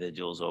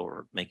individuals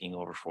making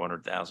over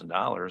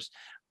 $400,000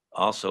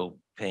 also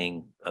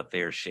paying a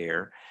fair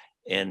share,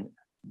 and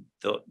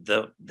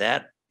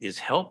that is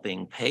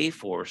helping pay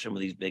for some of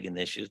these big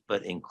initiatives,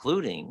 but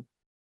including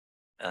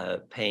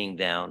paying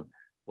down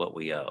what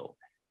we owe.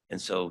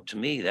 And so, to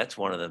me, that's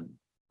one of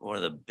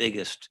the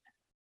biggest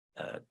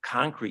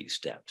concrete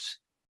steps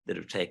that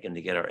have taken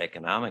to get our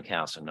economic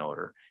house in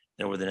order.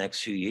 And over the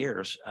next few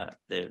years,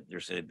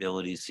 there's the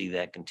ability to see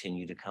that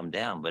continue to come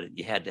down, but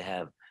you had to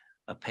have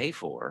a pay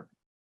for,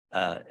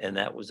 and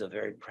that was a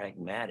very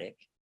pragmatic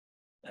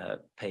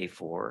pay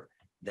for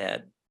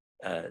that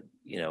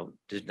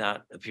did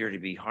not appear to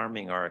be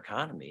harming our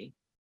economy,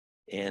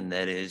 and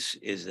that is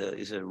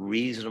a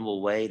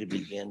reasonable way to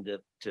begin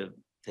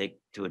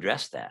to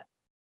address that.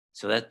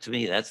 So that, to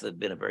me, that's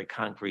been a very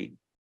concrete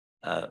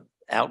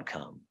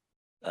outcome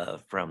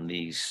from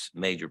these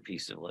major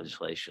pieces of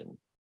legislation.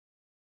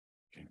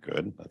 Okay,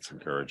 good. That's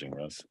encouraging,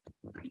 Russ.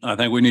 I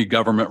think we need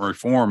government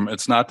reform.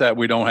 It's not that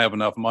we don't have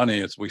enough money,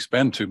 it's we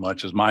spend too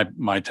much, is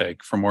my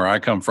take from where I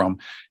come from.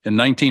 In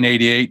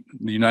 1988,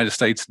 the United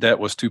States debt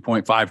was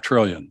 2.5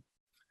 trillion.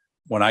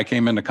 When I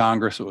came into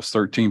Congress, it was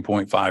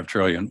 13.5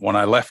 trillion. When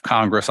I left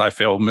Congress, I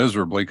failed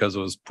miserably because it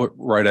was put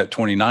right at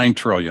 29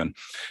 trillion.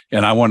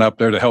 And I went up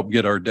there to help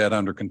get our debt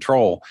under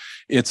control.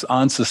 It's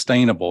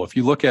unsustainable. If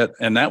you look at,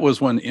 and that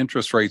was when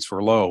interest rates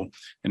were low.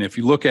 And if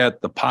you look at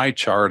the pie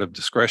chart of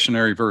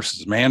discretionary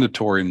versus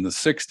mandatory in the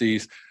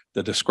 60s,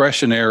 the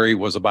discretionary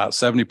was about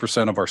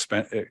 70% of our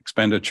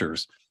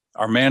expenditures.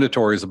 Our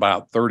mandatory is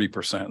about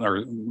 30%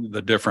 or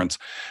the difference.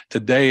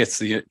 Today, it's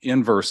the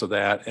inverse of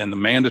that, and the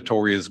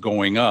mandatory is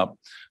going up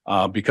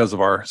because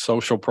of our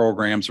social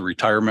programs,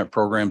 retirement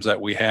programs that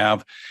we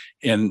have.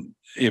 And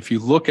if you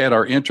look at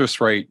our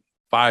interest rate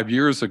 5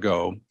 years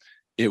ago,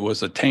 it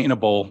was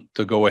attainable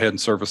to go ahead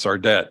and service our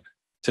debt.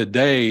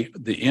 Today,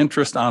 the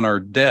interest on our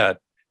debt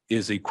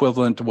is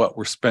equivalent to what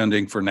we're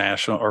spending for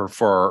national or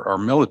for our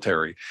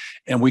military.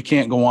 And we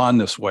can't go on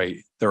this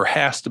way. There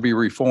has to be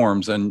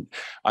reforms. And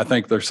I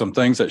think there's some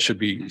things that should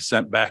be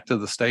sent back to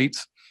the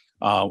states.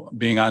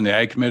 Being on the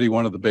Ag Committee,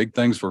 one of the big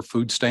things were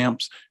food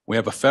stamps. We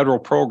have a federal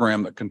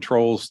program that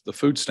controls the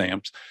food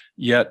stamps,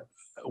 yet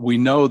we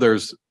know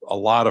there's a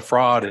lot of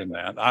fraud in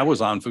that. I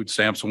was on food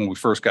stamps when we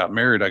first got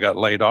married. I got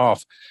laid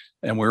off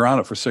and we were on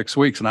it for 6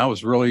 weeks, and I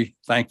was really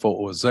thankful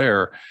it was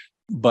there.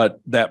 But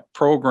that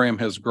program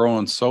has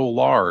grown so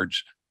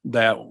large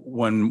that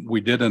when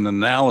we did an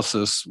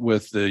analysis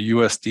with the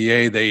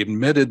USDA, they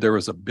admitted there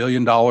was $1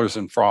 billion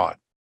in fraud,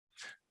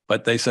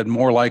 but they said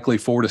more likely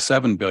 4 to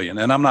 7 billion.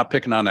 And I'm not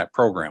picking on that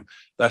program.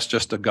 That's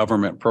just a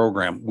government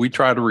program. We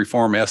try to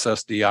reform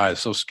SSDI,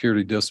 Social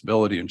Security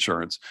Disability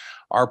Insurance.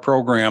 Our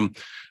program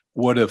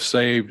would have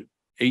saved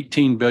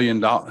 $18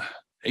 billion. I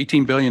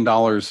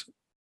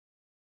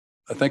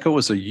think it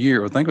was a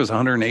year. I think it was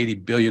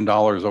 $180 billion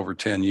over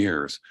 10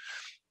 years.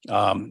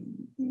 I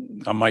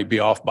might be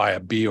off by a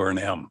B or an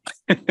M,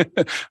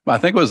 but I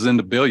think it was in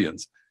the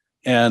billions.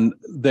 And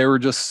they were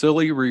just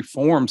silly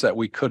reforms that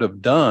we could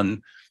have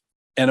done.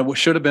 And it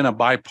should have been a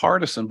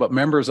bipartisan, but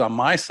members on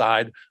my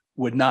side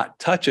would not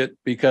touch it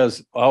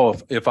because, oh,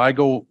 if I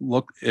do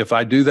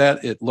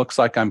that, it looks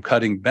like I'm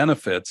cutting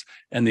benefits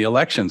and the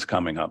election's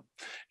coming up.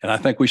 And I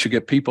think we should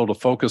get people to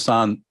focus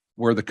on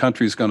where the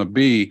country's going to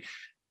be,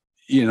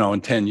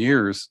 in 10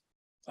 years,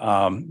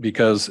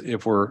 because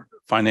if we're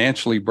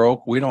financially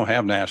broke, we don't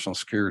have national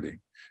security,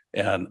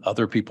 and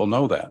other people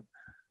know that.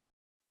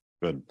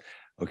 Good.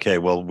 Okay,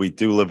 well, we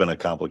do live in a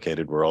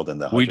complicated world,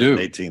 and the We do.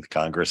 118th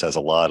Congress has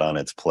a lot on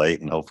its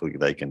plate, and hopefully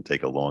they can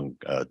take a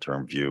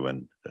long-term view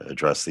and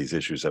address these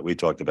issues that we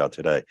talked about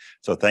today.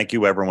 So thank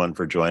you, everyone,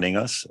 for joining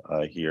us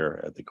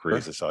here at the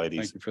Korea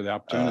Society's Thank you for the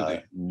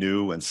opportunity.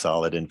 new and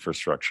solid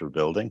infrastructure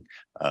building.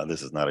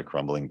 This is not a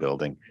crumbling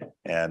building.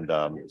 And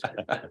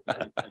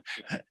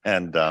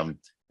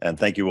and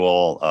thank you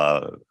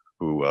all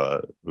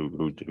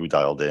who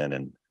dialed in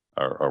and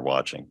are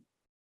watching.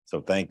 So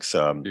thanks,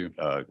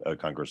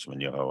 Congressman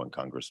Yoho and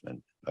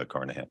Congressman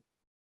Carnahan.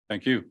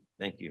 Thank you.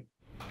 Thank you.